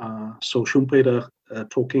paper. So Schumpeter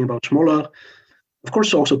talking about Smoller, of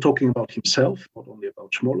course, also talking about himself, not only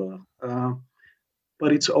about Smoller,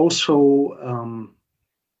 but it's also, I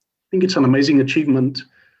think it's an amazing achievement,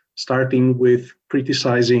 starting with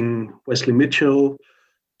criticizing Wesley Mitchell,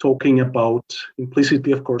 talking about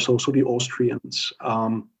implicitly, of course, also the Austrians,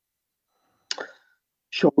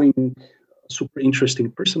 showing a super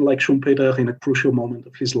interesting person like Schumpeter in a crucial moment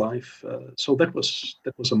of his life. So that was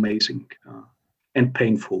amazing and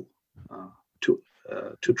painful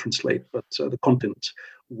to translate, but the content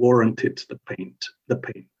warranted the pain.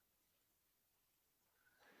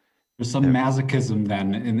 There's some masochism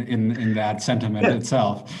then in that sentiment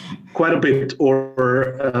itself. Quite a bit,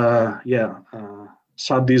 or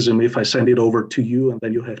sadism if I send it over to you and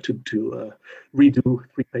then you have to redo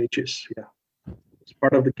 3 pages. Yeah, it's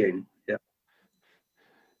part of the game. Yeah.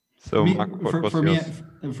 So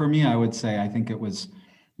for me, I would say I think it was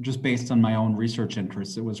just based on my own research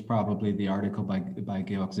interests. It was probably the article by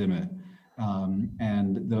Georg Simmel,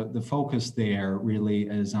 and the focus there really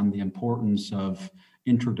is on the importance of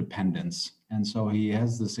interdependence. And so he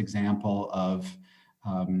has this example of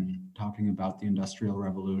talking about the Industrial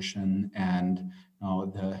Revolution and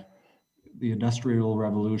the Industrial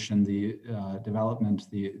Revolution, the development,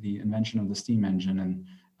 the invention of the steam engine, and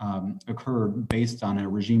occurred based on a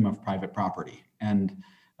regime of private property. And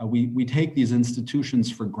we take these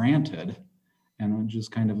institutions for granted, and we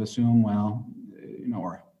just kind of assume, well,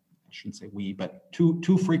 or I shouldn't say we, but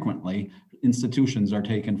too frequently institutions are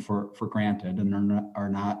taken for granted and are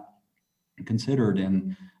not considered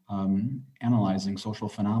in analyzing social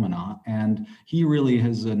phenomena. And he really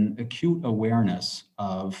has an acute awareness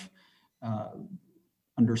of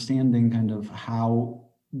understanding kind of how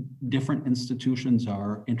different institutions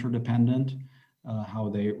are interdependent, how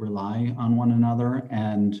they rely on one another.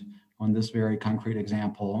 And on this very concrete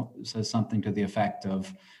example, it says something to the effect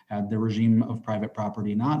of, had the regime of private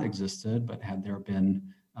property not existed, but had there been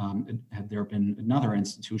another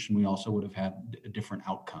institution, we also would have had a different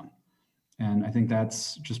outcome. And I think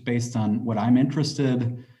that's just based on what I'm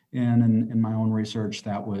interested in my own research.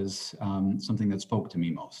 That was something that spoke to me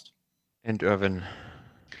most. And Irvin.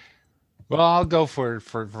 Well, I'll go for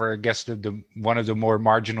I guess the one of the more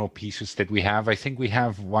marginal pieces that we have. I think we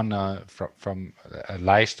have one from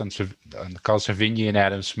Lijst on Carl Savigny and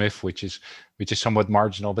Adam Smith, which is somewhat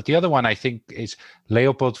marginal. But the other one I think is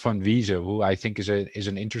Leopold von Wiese, who I think is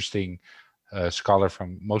an interesting scholar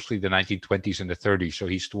from mostly the 1920s and the 30s. So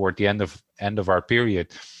he's toward the end of our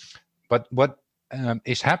period. But what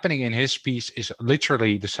is happening in his piece is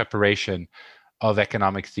literally the separation of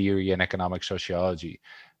economic theory and economic sociology.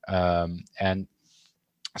 And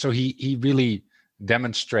so he really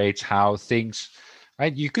demonstrates how things,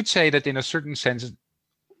 right? You could say that in a certain sense,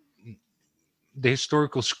 the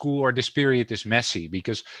historical school or this period is messy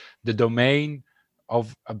because the domain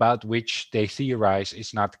about which they theorize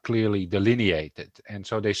is not clearly delineated, and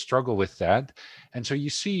so they struggle with that. And so you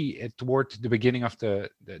see it toward the beginning of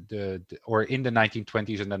or in the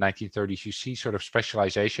 1920s and the 1930s, you see sort of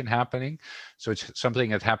specialization happening. So it's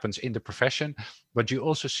something that happens in the profession, but you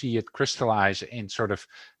also see it crystallize in sort of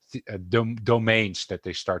domains that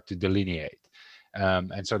they start to delineate.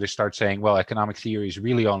 And so they start saying, well, economic theory is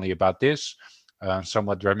really only about this.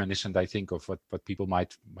 Somewhat reminiscent, I think, of what people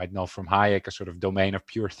might know from Hayek, a sort of domain of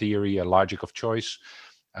pure theory, a logic of choice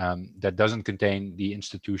that doesn't contain the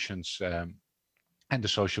institutions and the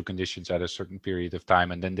social conditions at a certain period of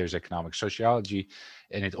time. And then there's economic sociology,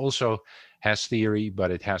 and it also has theory, but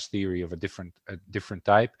it has theory of a different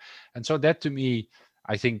type. And so that, to me,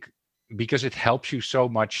 I think, because it helps you so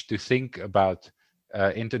much to think about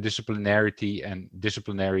interdisciplinarity and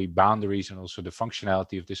disciplinary boundaries, and also the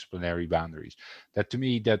functionality of disciplinary boundaries, that to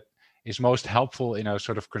me that is most helpful in a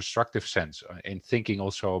sort of constructive sense in thinking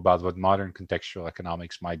also about what modern contextual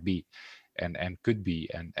economics might be and could be,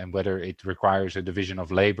 and whether it requires a division of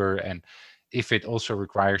labor, and if it also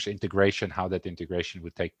requires integration, how that integration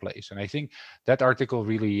would take place. And I think that article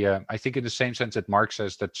really, I think in the same sense that Mark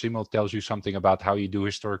says that Simmel tells you something about how you do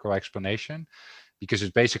historical explanation, because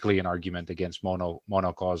it's basically an argument against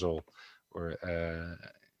monocausal or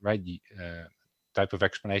type of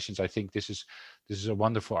explanations. I think this is a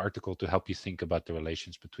wonderful article to help you think about the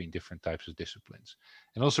relations between different types of disciplines.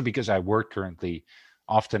 And also because I work currently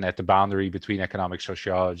often at the boundary between economic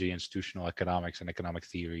sociology, institutional economics, and economic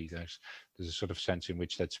theory, there's a sort of sense in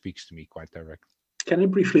which that speaks to me quite directly. Can I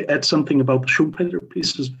briefly add something about the Schumpeter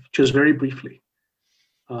pieces, just very briefly?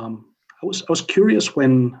 I was curious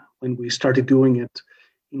when we started doing it,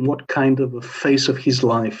 in what kind of a phase of his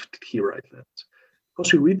life did he write that?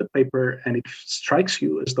 Because you read the paper and it strikes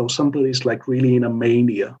you as though somebody's like really in a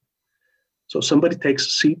mania. So somebody takes a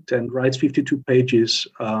seat and writes 52 pages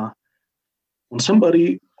on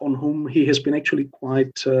somebody on whom he has been actually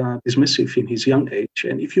quite dismissive in his young age.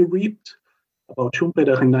 And if you read about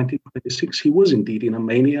Schumpeter in 1926, he was indeed in a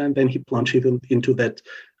mania, and then he plunged into that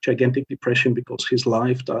gigantic depression because his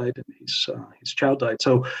wife died and his child died.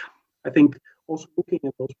 So I think also looking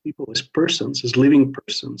at those people as persons, as living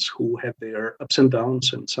persons who have their ups and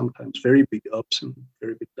downs, and sometimes very big ups and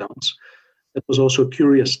very big downs, that was also a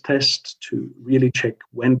curious test to really check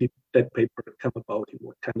when did that paper come about, in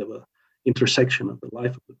what kind of a intersection of the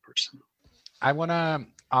life of the person. I want to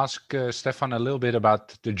ask Stefan a little bit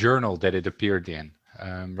about the journal that it appeared in,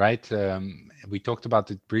 right? We talked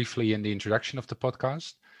about it briefly in the introduction of the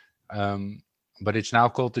podcast, but it's now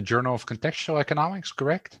called the Journal of Contextual Economics,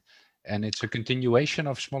 correct? And it's a continuation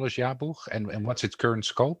of Smoller's Jahrbuch, and what's its current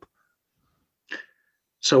scope?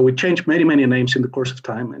 So we changed many, many names in the course of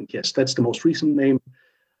time, and yes, that's the most recent name.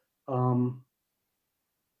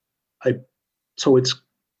 So it's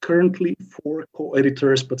currently 4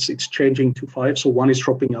 co-editors, but it's changing to 5. So 1 is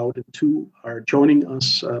dropping out, and 2 are joining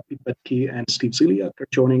us. Pete Boettke and Steve Ziliak are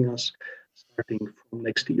joining us starting from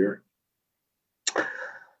next year.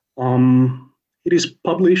 It is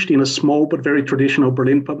published in a small but very traditional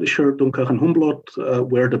Berlin publisher, Duncker and Humblot,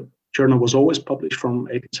 where the journal was always published from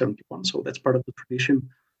 1871. So that's part of the tradition.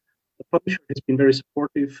 The publisher has been very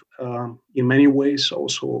supportive in many ways,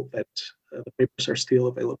 also that the papers are still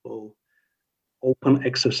available open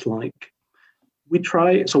access like.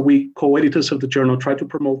 We co-editors of the journal try to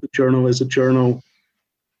promote the journal as a journal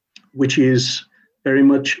which is very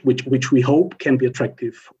much, which we hope can be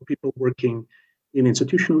attractive for people working in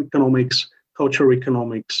institutional economics, cultural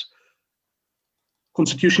economics,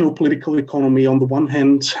 constitutional political economy on the one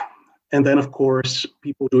hand, and then, of course,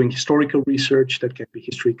 people doing historical research that can be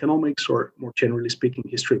history economics, or more generally speaking,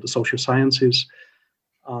 history of the social sciences.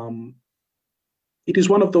 It is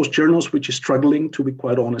one of those journals which is struggling, to be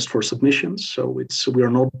quite honest, for submissions. So we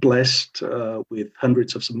are not blessed with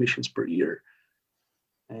hundreds of submissions per year.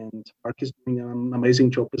 And Mark is doing an amazing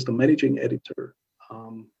job as the managing editor.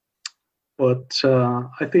 But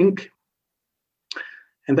I think,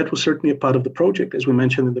 and that was certainly a part of the project, as we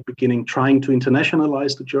mentioned in the beginning, trying to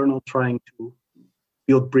internationalize the journal, trying to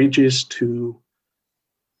build bridges to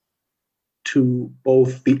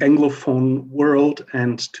both the Anglophone world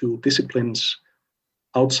and to disciplines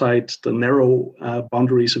outside the narrow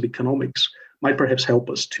boundaries of economics, might perhaps help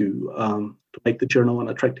us to make the journal an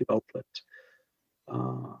attractive outlet.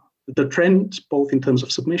 The trend, both in terms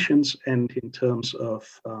of submissions and in terms of,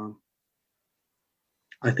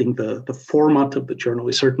 I think the format of the journal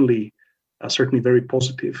is certainly very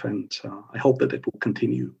positive, and I hope that it will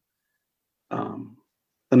continue.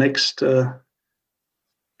 The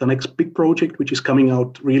next big project, which is coming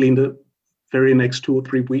out really in the very next 2 or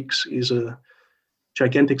 3 weeks, is a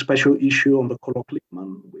gigantic special issue on the Kolok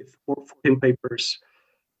Lippmann with 14 papers,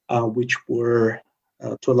 which were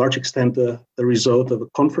to a large extent the result of a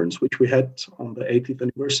conference which we had on the 80th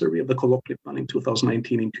anniversary of the Kolok Lippmann in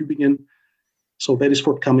 2019 in Tübingen. So that is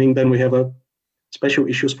forthcoming. Then we have a special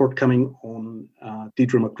issues forthcoming on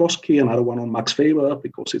Deirdre McCloskey, another one on Max Weber,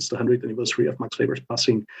 because it's the 100th anniversary of Max Weber's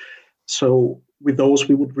passing. So with those,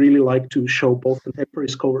 we would really like to show both contemporary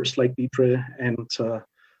scholars like Deirdre and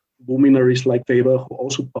luminaries like Weber, who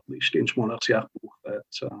also published in Schmolach's Jahrbuch, that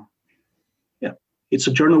it's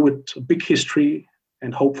a journal with a big history,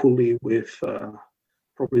 and hopefully with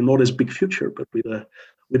probably not as big future, but with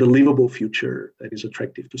a livable future that is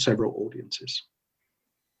attractive to several audiences.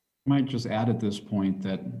 I might just add at this point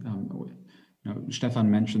that Stefan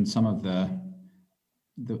mentioned some of the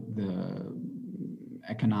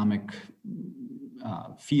economic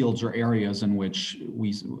fields or areas in which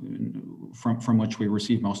from which we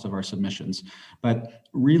receive most of our submissions. But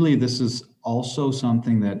really, this is also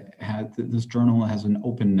something that this journal has an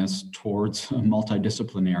openness towards a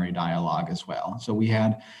multidisciplinary dialogue as well. So we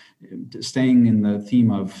had, staying in the theme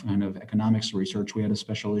of kind of economics research, we had a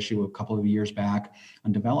special issue a couple of years back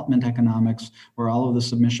on development economics, where all of the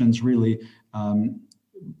submissions really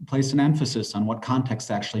placed an emphasis on what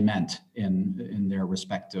context actually meant in their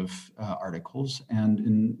respective articles, and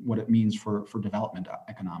in what it means for development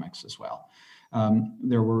economics as well.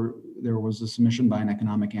 There was a submission by an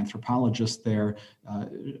economic anthropologist there.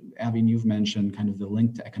 Avin, you've mentioned kind of the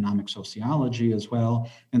link to economic sociology as well.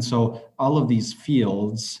 And so all of these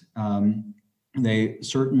fields, they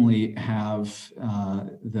certainly have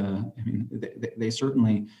they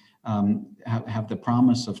certainly have the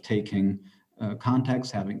promise of taking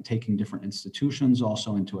context, taking different institutions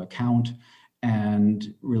also into account,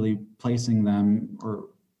 and really placing them or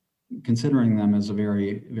considering them as a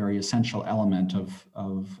very, very essential element of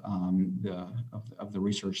the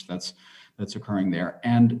research that's occurring there.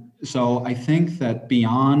 And so I think that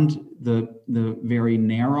beyond the very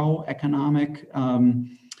narrow economic,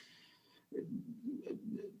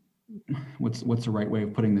 what's the right way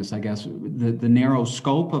of putting this? I guess the narrow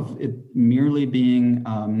scope of it merely being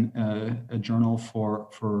a journal for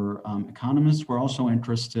economists, we're also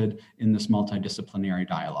interested in this multidisciplinary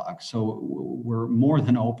dialogue. So we're more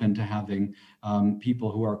than open to having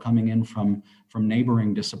people who are coming in from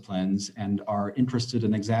neighboring disciplines and are interested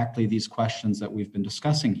in exactly these questions that we've been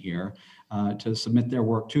discussing here to submit their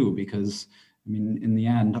work too, because I mean, in the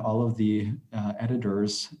end, all of the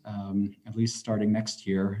editors, at least starting next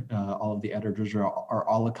year, all of the editors are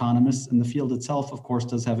all economists, and the field itself, of course,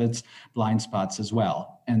 does have its blind spots as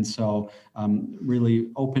well. And so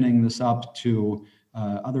really opening this up to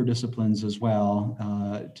other disciplines as well,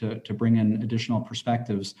 to bring in additional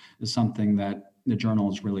perspectives, is something that the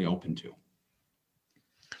journal is really open to.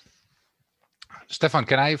 Stefan,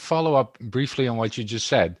 can I follow up briefly on what you just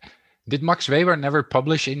said? Did Max Weber never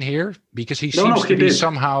publish in here? Because he seems to be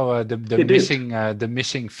somehow the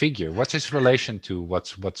missing figure. What's his relation to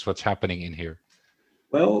what's happening in here?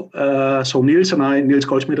 Well, so Niels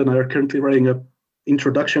Goldschmidt and I are currently writing an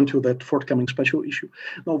introduction to that forthcoming special issue.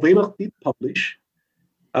 Now, Weber did publish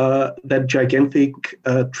that gigantic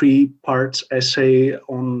 3-part essay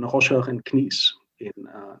on Rorschach and Knies in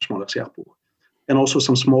Schmolach's Jahrbuch, and also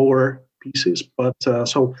some smaller pieces. But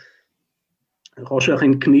so Rorschach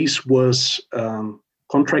and Knies was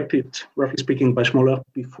contracted, roughly speaking, by Schmolach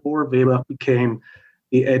before Weber became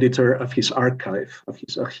the editor of his archive, of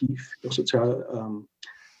his Archiv für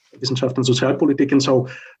Wissenschaften und Sozialpolitik. And so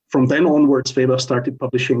from then onwards, Weber started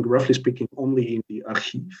publishing, roughly speaking, only in the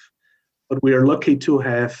Archiv. But we are lucky to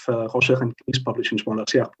have Roscher and Knies publishing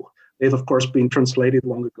Schmoller's Jahrbuch. They've, of course, been translated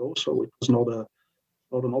long ago, so it was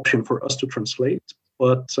not an option for us to translate.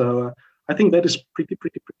 But I think that is pretty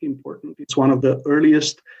important. It's one of the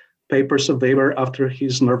earliest papers of Weber after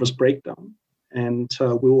his nervous breakdown. And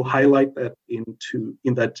we will highlight that in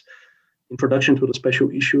that introduction to the special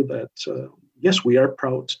issue that, yes, we are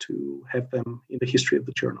proud to have them in the history of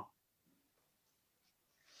the journal.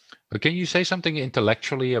 But can you say something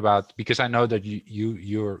intellectually about, because I know that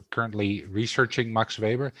you're currently researching Max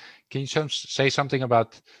Weber, can you say something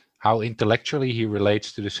about how intellectually he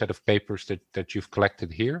relates to the set of papers that you've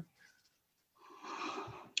collected here?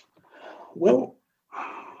 Well,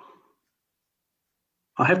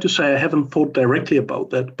 I have to say I haven't thought directly about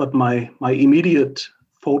that, but my immediate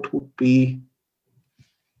thought would be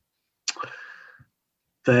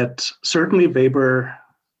that certainly Weber,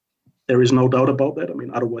 there is no doubt about that. I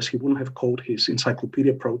mean, otherwise he wouldn't have called his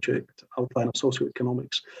encyclopedia project Outline of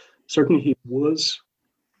Socioeconomics. Certainly he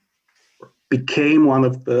became one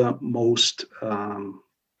of the most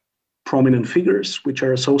prominent figures which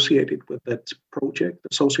are associated with that project, the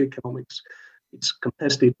socioeconomics. It's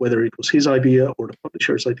contested whether it was his idea or the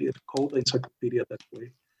publisher's idea to call the encyclopedia that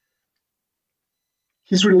way.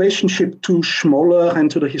 His relationship to Schmoller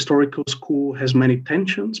and to the historical school has many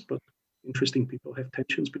tensions, but interesting people have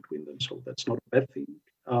tensions between them, so that's not a bad thing.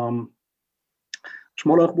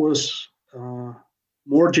 Schmoller was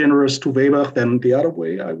more generous to Weber than the other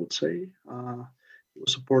way, I would say. He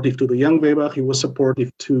was supportive to the young Weber. He was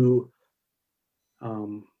supportive to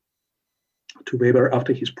Weber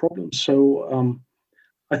after his problems. So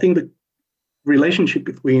I think the relationship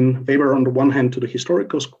between Weber on the one hand to the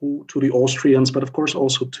historical school, to the Austrians, but of course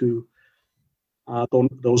also to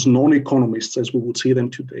those non-economists as we would see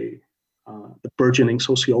them today, the burgeoning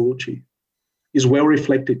sociology, is well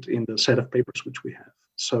reflected in the set of papers which we have.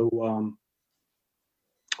 So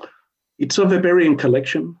it's a Weberian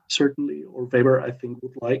collection, certainly, or Weber, I think,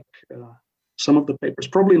 would like some of the papers,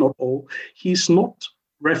 probably not all. He's not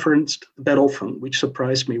referenced that often, which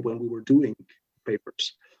surprised me when we were doing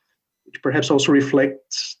papers, which perhaps also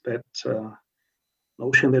reflects that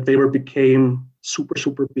notion that Weber became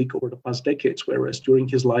super big over the past decades, whereas during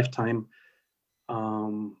his lifetime, at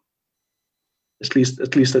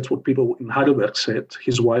least that's what people in Heidelberg said,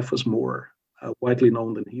 his wife was more widely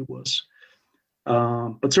known than he was.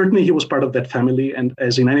 But certainly he was part of that family, and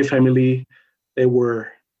as in any family, there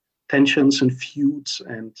were tensions and feuds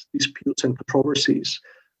and disputes and controversies,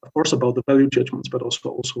 of course, about the value judgments, but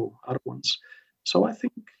also other ones. So I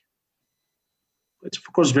think it's,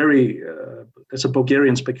 of course, it's a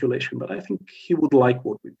Bulgarian speculation, but I think he would like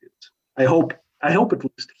what we did. I hope at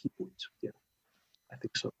least he would. Yeah, I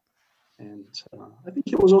think so. And I think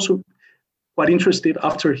he was also quite interested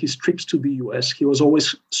after his trips to the US. He was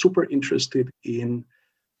always super interested in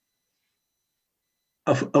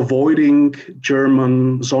avoiding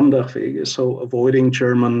German Sonderwege, so avoiding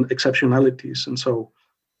German exceptionalities. And so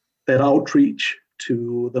that outreach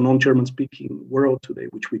to the non-German speaking world today,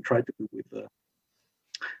 which we try to do with the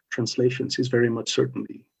translations, is very much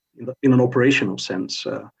certainly in an operational sense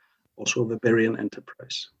also a Weberian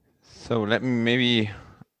enterprise. So let me maybe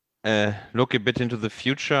look a bit into the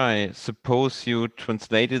future. I suppose you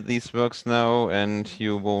translated these works now and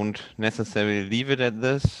you won't necessarily leave it at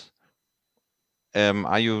this.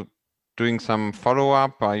 Are you doing some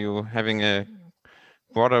follow-up? Are you having a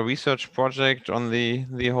broader research project on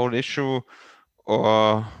the whole issue?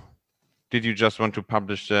 Or did you just want to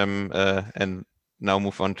publish them and now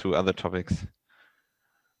move on to other topics?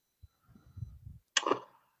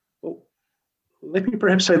 Well, let me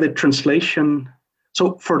perhaps say that translation.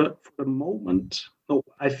 So for the moment,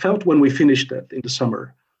 I felt when we finished that in the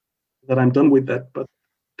summer that I'm done with that. But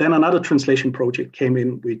then another translation project came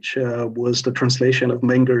in, which was the translation of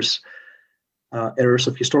Menger's Errors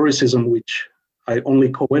of Historicism, which I only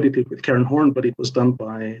co-edited with Karen Horn, but it was done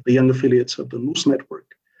by the young affiliates of the News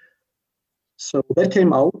Network. So that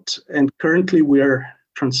came out, and currently we are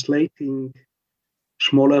translating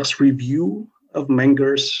Schmoller's review of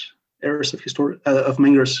Menger's Errors of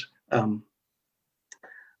Menger's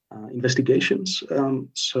investigations.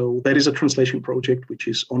 So that is a translation project which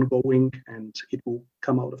is ongoing, and it will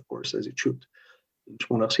come out, of course, as it should, in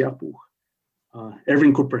Schmoller's Jahrbuch.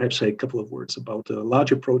 Erwin could perhaps say a couple of words about the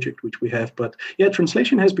larger project which we have, but yeah,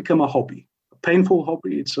 translation has become a hobby, a painful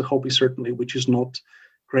hobby. It's a hobby, certainly, which is not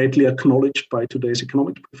greatly acknowledged by today's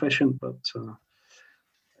economic profession, but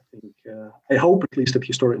I hope at least that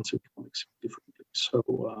historians see economics differently.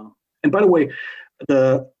 So, and by the way,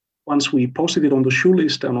 once we posted it on the shoe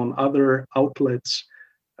list and on other outlets,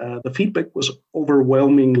 the feedback was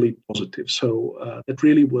overwhelmingly positive. So that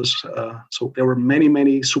really was, so there were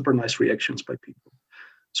many super nice reactions by people.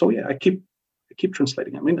 So yeah, I keep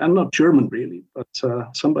translating. I mean, I'm not German really, but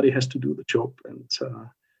somebody has to do the job. And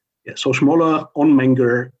yeah, so Schmoller on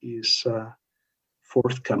Menger is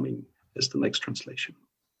forthcoming as the next translation.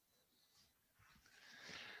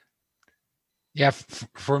 Yeah,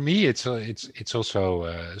 for me, it's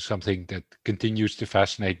also something that continues to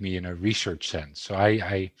fascinate me in a research sense. So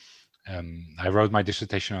I wrote my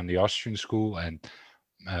dissertation on the Austrian school, and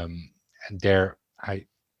there I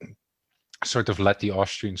sort of let the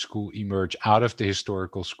Austrian school emerge out of the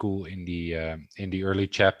historical school in the early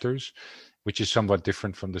chapters, which is somewhat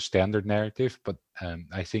different from the standard narrative. But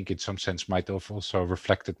I think in some sense might have also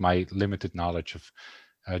reflected my limited knowledge of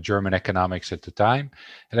German economics at the time,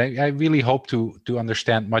 and I really hope to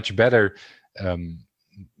understand much better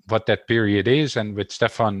what that period is. And with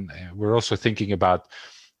Stefan, we're also thinking about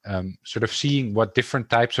sort of seeing what different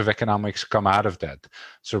types of economics come out of that.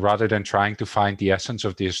 So rather than trying to find the essence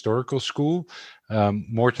of the historical school,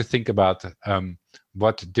 more to think about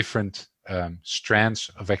what different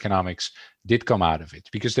strands of economics did come out of it.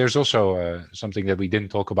 Because there's also something that we didn't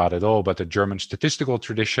talk about at all, but the German statistical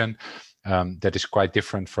tradition that is quite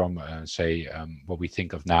different from, say, what we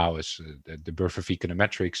think of now as the birth of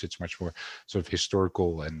econometrics. It's much more sort of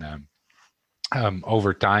historical and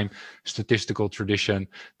over time statistical tradition.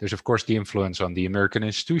 There's of course the influence on the American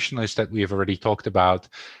institutionalists that we have already talked about.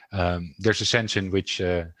 There's a sense in which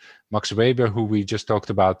Max Weber, who we just talked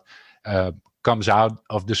about, comes out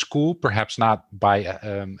of the school, perhaps not by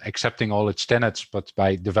accepting all its tenets, but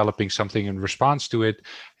by developing something in response to it.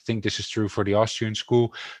 I think this is true for the Austrian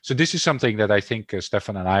school. So this is something that I think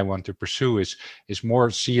Stefan and I want to pursue, is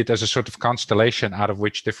more see it as a sort of constellation out of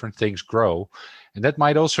which different things grow. And that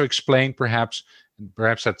might also explain perhaps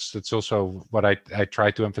that's also what I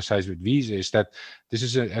try to emphasize with Wiese, is that this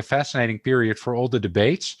is a fascinating period for all the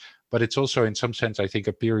debates, but it's also in some sense, I think,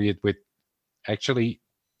 a period with actually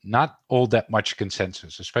not all that much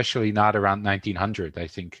consensus, especially not around 1900. I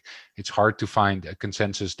think it's hard to find a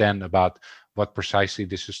consensus then about what precisely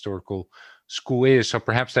this historical school is. So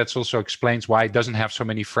perhaps that's also explains why it doesn't have so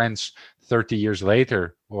many friends 30 years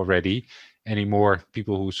later already anymore,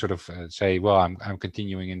 people who sort of say, well, I'm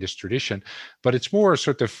continuing in this tradition. But it's more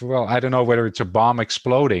sort of, well, I don't know whether it's a bomb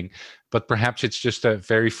exploding, but perhaps it's just a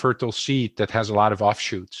very fertile seed that has a lot of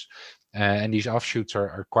offshoots. And these offshoots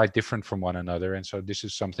are quite different from one another. And so this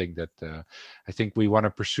is something that I think we want to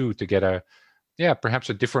pursue to get perhaps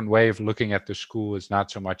a different way of looking at the school. Is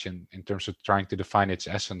not so much in terms of trying to define its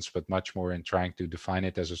essence, but much more in trying to define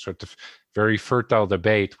it as a sort of very fertile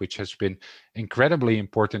debate, which has been incredibly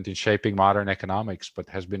important in shaping modern economics, but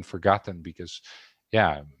has been forgotten because,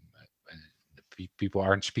 people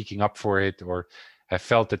aren't speaking up for it, or have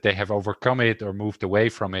felt that they have overcome it or moved away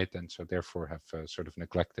from it, and so therefore have sort of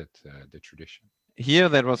neglected the tradition. Here,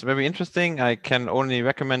 that was very interesting. I can only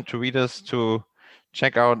recommend to readers to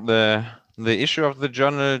check out the issue of the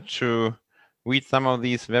journal to read some of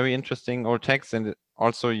these very interesting old texts, and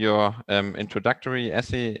also your introductory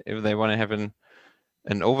essay if they want to have an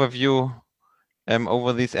overview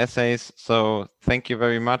over these essays. So thank you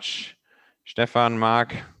very much, Stefan,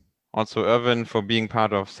 Mark, also Erwin, for being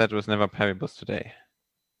part of Ceteris Never Paribus today.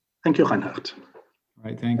 Thank you, Reinhard. All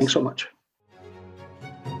right, thanks. Thanks so much.